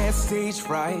Moses had stage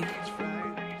fright,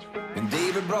 and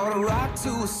David brought a rock to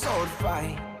a sword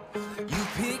fight. You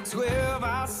picked 12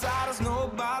 outsiders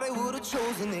nobody would have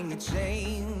chosen, and you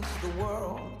changed the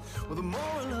world with a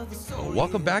moral of the soul.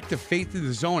 Welcome back to Faith in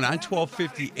the Zone on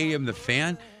 1250 AM, The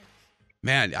Fan.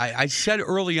 Man, I said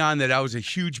early on that I was a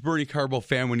huge Bernie Carbo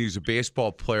fan when he was a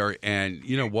baseball player, and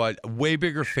you know what? A way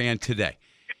bigger fan today.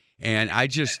 And I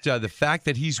just, the fact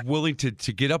that he's willing to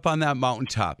get up on that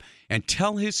mountaintop and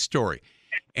tell his story.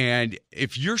 And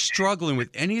if you're struggling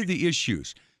with any of the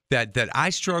issues that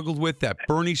I struggled with, that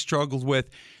Bernie struggled with,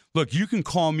 look, you can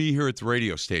call me here at the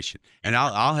radio station, and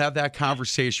I'll have that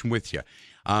conversation with you.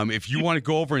 If you want to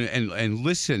go over and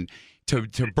listen to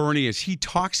Bernie as he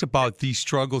talks about these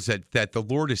struggles that the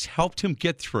Lord has helped him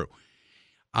get through.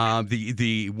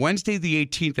 The Wednesday the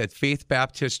 18th at Faith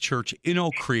Baptist Church in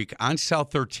Oak Creek on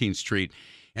South 13th Street.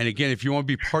 And again, if you want to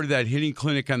be part of that hitting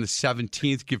clinic on the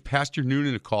 17th, give Pastor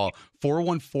Noonan a call,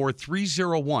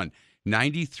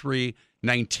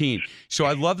 414-301-9319. So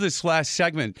I love this last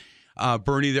segment,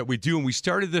 Bernie, that we do. And we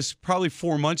started this probably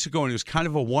 4 months ago, and it was kind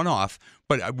of a one-off,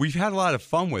 but we've had a lot of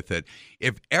fun with it.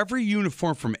 If every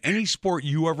uniform from any sport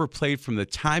you ever played from the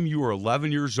time you were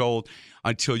 11 years old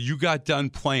until you got done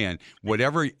playing,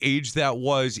 whatever age that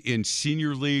was in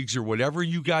senior leagues or whatever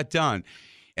you got done,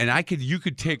 and you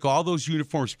could take all those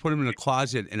uniforms, put them in a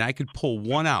closet, and I could pull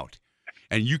one out,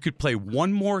 and you could play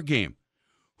one more game,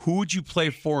 who would you play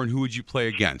for and who would you play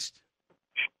against?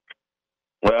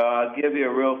 Well, I'll give you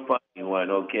a real funny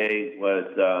one, okay? It was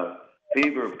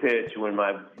fever pitch when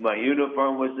my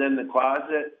uniform was in the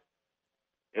closet.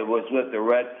 It was with the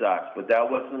Red Sox, but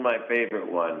that wasn't my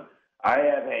favorite one. I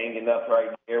have hanging up right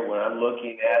here what I'm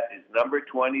looking at is number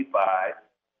 25,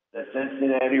 the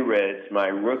Cincinnati Reds, my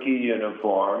rookie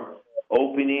uniform,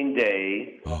 opening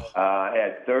day.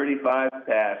 Had 35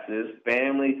 passes,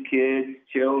 family, kids,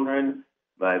 children,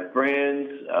 my friends,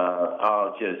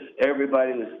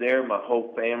 everybody was there, my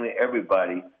whole family,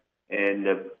 everybody. And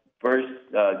the first,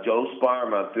 Joe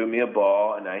Sparma threw me a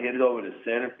ball, and I hit it over the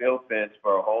center field fence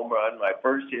for a home run. My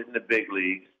first hit in the big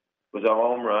leagues was a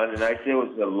home run, and I say it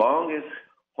was the longest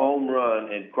home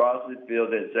run in Crosley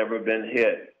Field that's ever been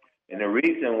hit. And the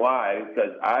reason why,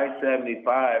 because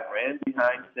I-75 ran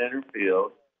behind center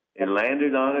field, it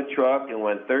landed on a truck and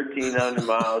went 1,300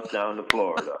 miles down to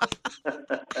Florida.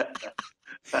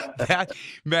 That,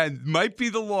 man, might be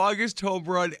the longest home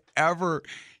run ever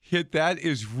hit. That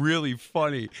is really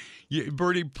funny.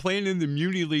 Bernie, playing in the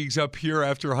Muni Leagues up here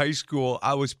after high school,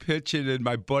 I was pitching and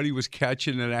my buddy was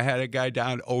catching, and I had a guy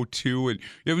down 0-2, and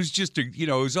it was just, it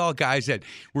was all guys that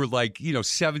were like,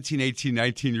 17, 18,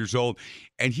 19 years old,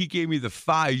 and he gave me the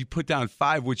 5. He put down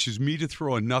 5, which is me to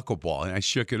throw a knuckleball, and I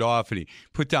shook it off, and he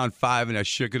put down 5, and I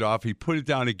shook it off. He put it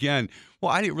down again.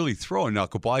 Well, I didn't really throw a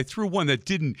knuckleball. I threw one that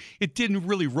didn't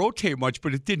really rotate much,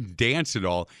 but it didn't dance at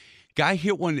all. Guy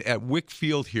hit one at Wick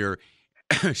Field here,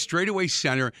 straightaway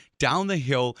center, down the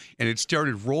hill, and it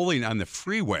started rolling on the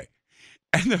freeway.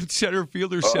 And the center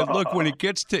fielder said, look, when it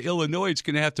gets to Illinois, it's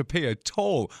going to have to pay a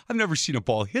toll. I've never seen a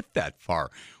ball hit that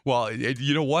far. Well,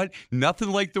 you know what? Nothing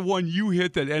like the one you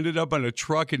hit that ended up on a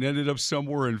truck and ended up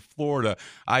somewhere in Florida.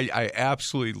 I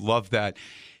absolutely love that.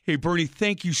 Hey, Bernie,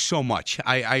 thank you so much.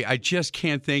 I just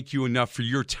can't thank you enough for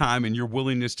your time and your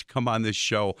willingness to come on this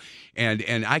show.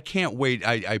 And I can't wait.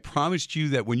 I promised you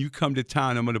that when you come to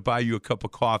town, I'm going to buy you a cup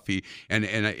of coffee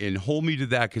and hold me to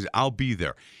that, because I'll be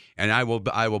there. And I will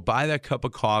buy that cup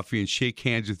of coffee and shake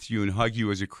hands with you and hug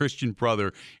you as a Christian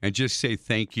brother and just say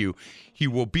thank you. He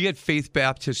will be at Faith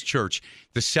Baptist Church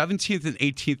the 17th and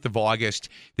 18th of August.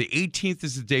 The 18th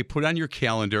is the day. Put on your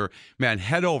calendar. Man,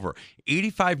 head over.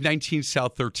 8519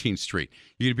 South 13th Street.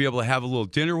 You're going to be able to have a little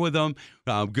dinner with them.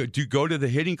 Go to the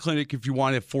hitting clinic if you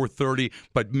want at 4:30,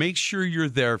 but make sure you're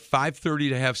there 5:30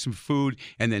 to have some food,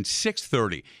 and then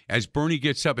 6:30 as Bernie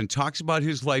gets up and talks about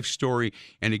his life story.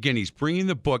 And again, he's bringing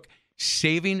the book,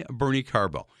 Saving Bernie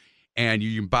Carbo. And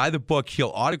you can buy the book.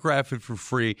 He'll autograph it for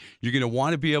free. You're going to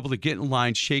want to be able to get in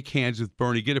line, shake hands with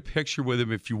Bernie, get a picture with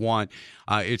him if you want.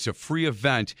 It's a free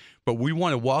event, but we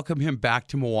want to welcome him back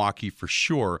to Milwaukee for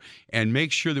sure and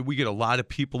make sure that we get a lot of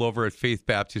people over at Faith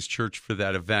Baptist Church for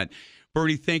that event.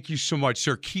 Bernie, thank you so much,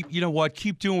 sir. Keep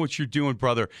doing what you're doing,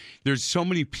 brother. There's so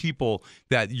many people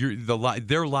that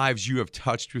their lives you have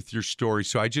touched with your story,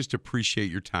 so I just appreciate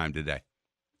your time today.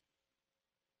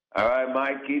 All right,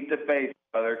 Mike, keep the faith,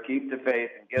 brother. Keep the faith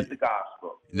and get the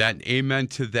gospel. Amen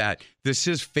to that. This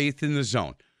is Faith in the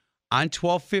Zone on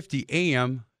 1250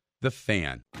 AM, The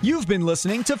Fan. You've been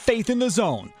listening to Faith in the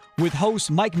Zone with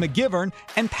host Mike McGivern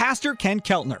and Pastor Ken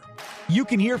Keltner. You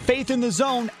can hear Faith in the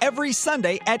Zone every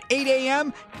Sunday at 8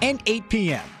 a.m. and 8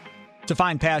 p.m. To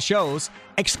find past shows,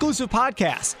 exclusive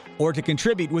podcasts, or to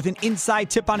contribute with an inside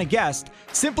tip on a guest,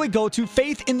 simply go to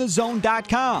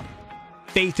faithinthezone.com.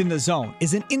 Faith in the Zone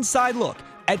is an inside look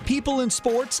at people in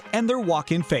sports and their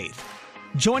walk in faith.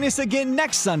 Join us again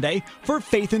next Sunday for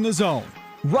Faith in the Zone,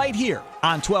 right here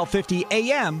on 1250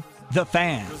 AM, The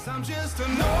Fan. 'Cause I'm just a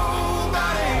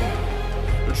nobody,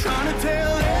 trying to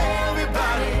tell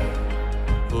everybody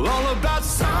all about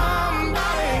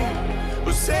somebody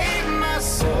who saved my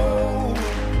soul.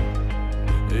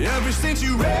 Ever since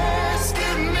you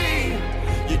rescued me,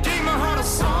 you gave my heart a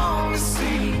song to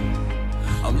sing.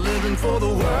 I'm living for the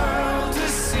world to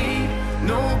see,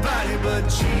 nobody but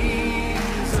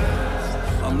Jesus.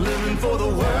 I'm living for the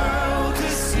world to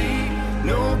see,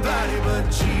 nobody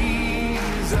but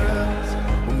Jesus.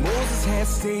 When Moses had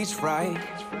stage fright,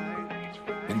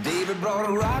 and David brought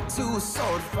a rock to a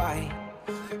sword fight,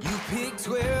 You picked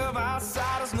 12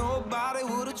 outsiders nobody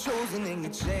would have chosen, and you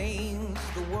changed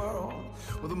the world.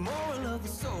 Well, the moral of the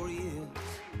story is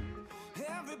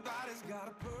everybody's got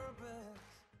a purpose.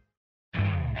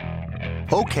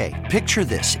 Okay, picture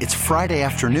this. It's Friday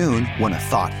afternoon when a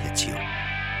thought hits you.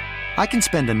 I can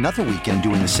spend another weekend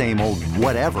doing the same old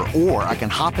whatever, or I can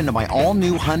hop into my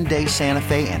all-new Hyundai Santa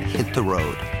Fe and hit the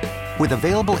road. With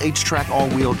available H-Track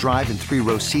all-wheel drive and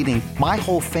 3-row seating, my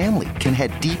whole family can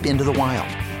head deep into the wild.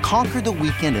 Conquer the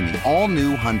weekend in the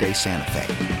all-new Hyundai Santa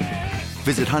Fe.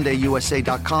 Visit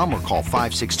HyundaiUSA.com or call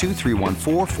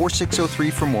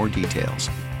 562-314-4603 for more details.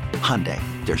 Hyundai,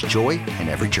 there's joy in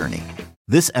every journey.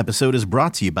 This episode is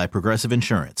brought to you by Progressive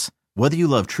Insurance. Whether you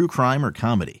love true crime or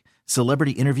comedy,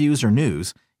 celebrity interviews or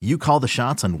news, you call the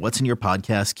shots on what's in your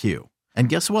podcast queue. And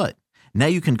guess what? Now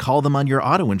you can call them on your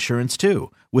auto insurance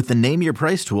too with the Name Your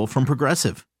Price tool from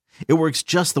Progressive. It works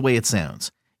just the way it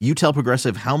sounds. You tell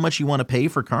Progressive how much you want to pay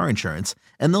for car insurance,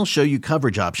 and they'll show you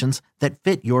coverage options that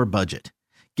fit your budget.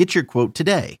 Get your quote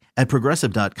today at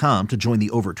Progressive.com to join the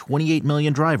over 28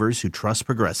 million drivers who trust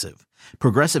Progressive.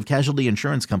 Progressive Casualty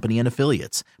Insurance Company and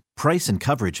Affiliates. Price and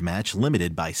coverage match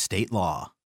limited by state law.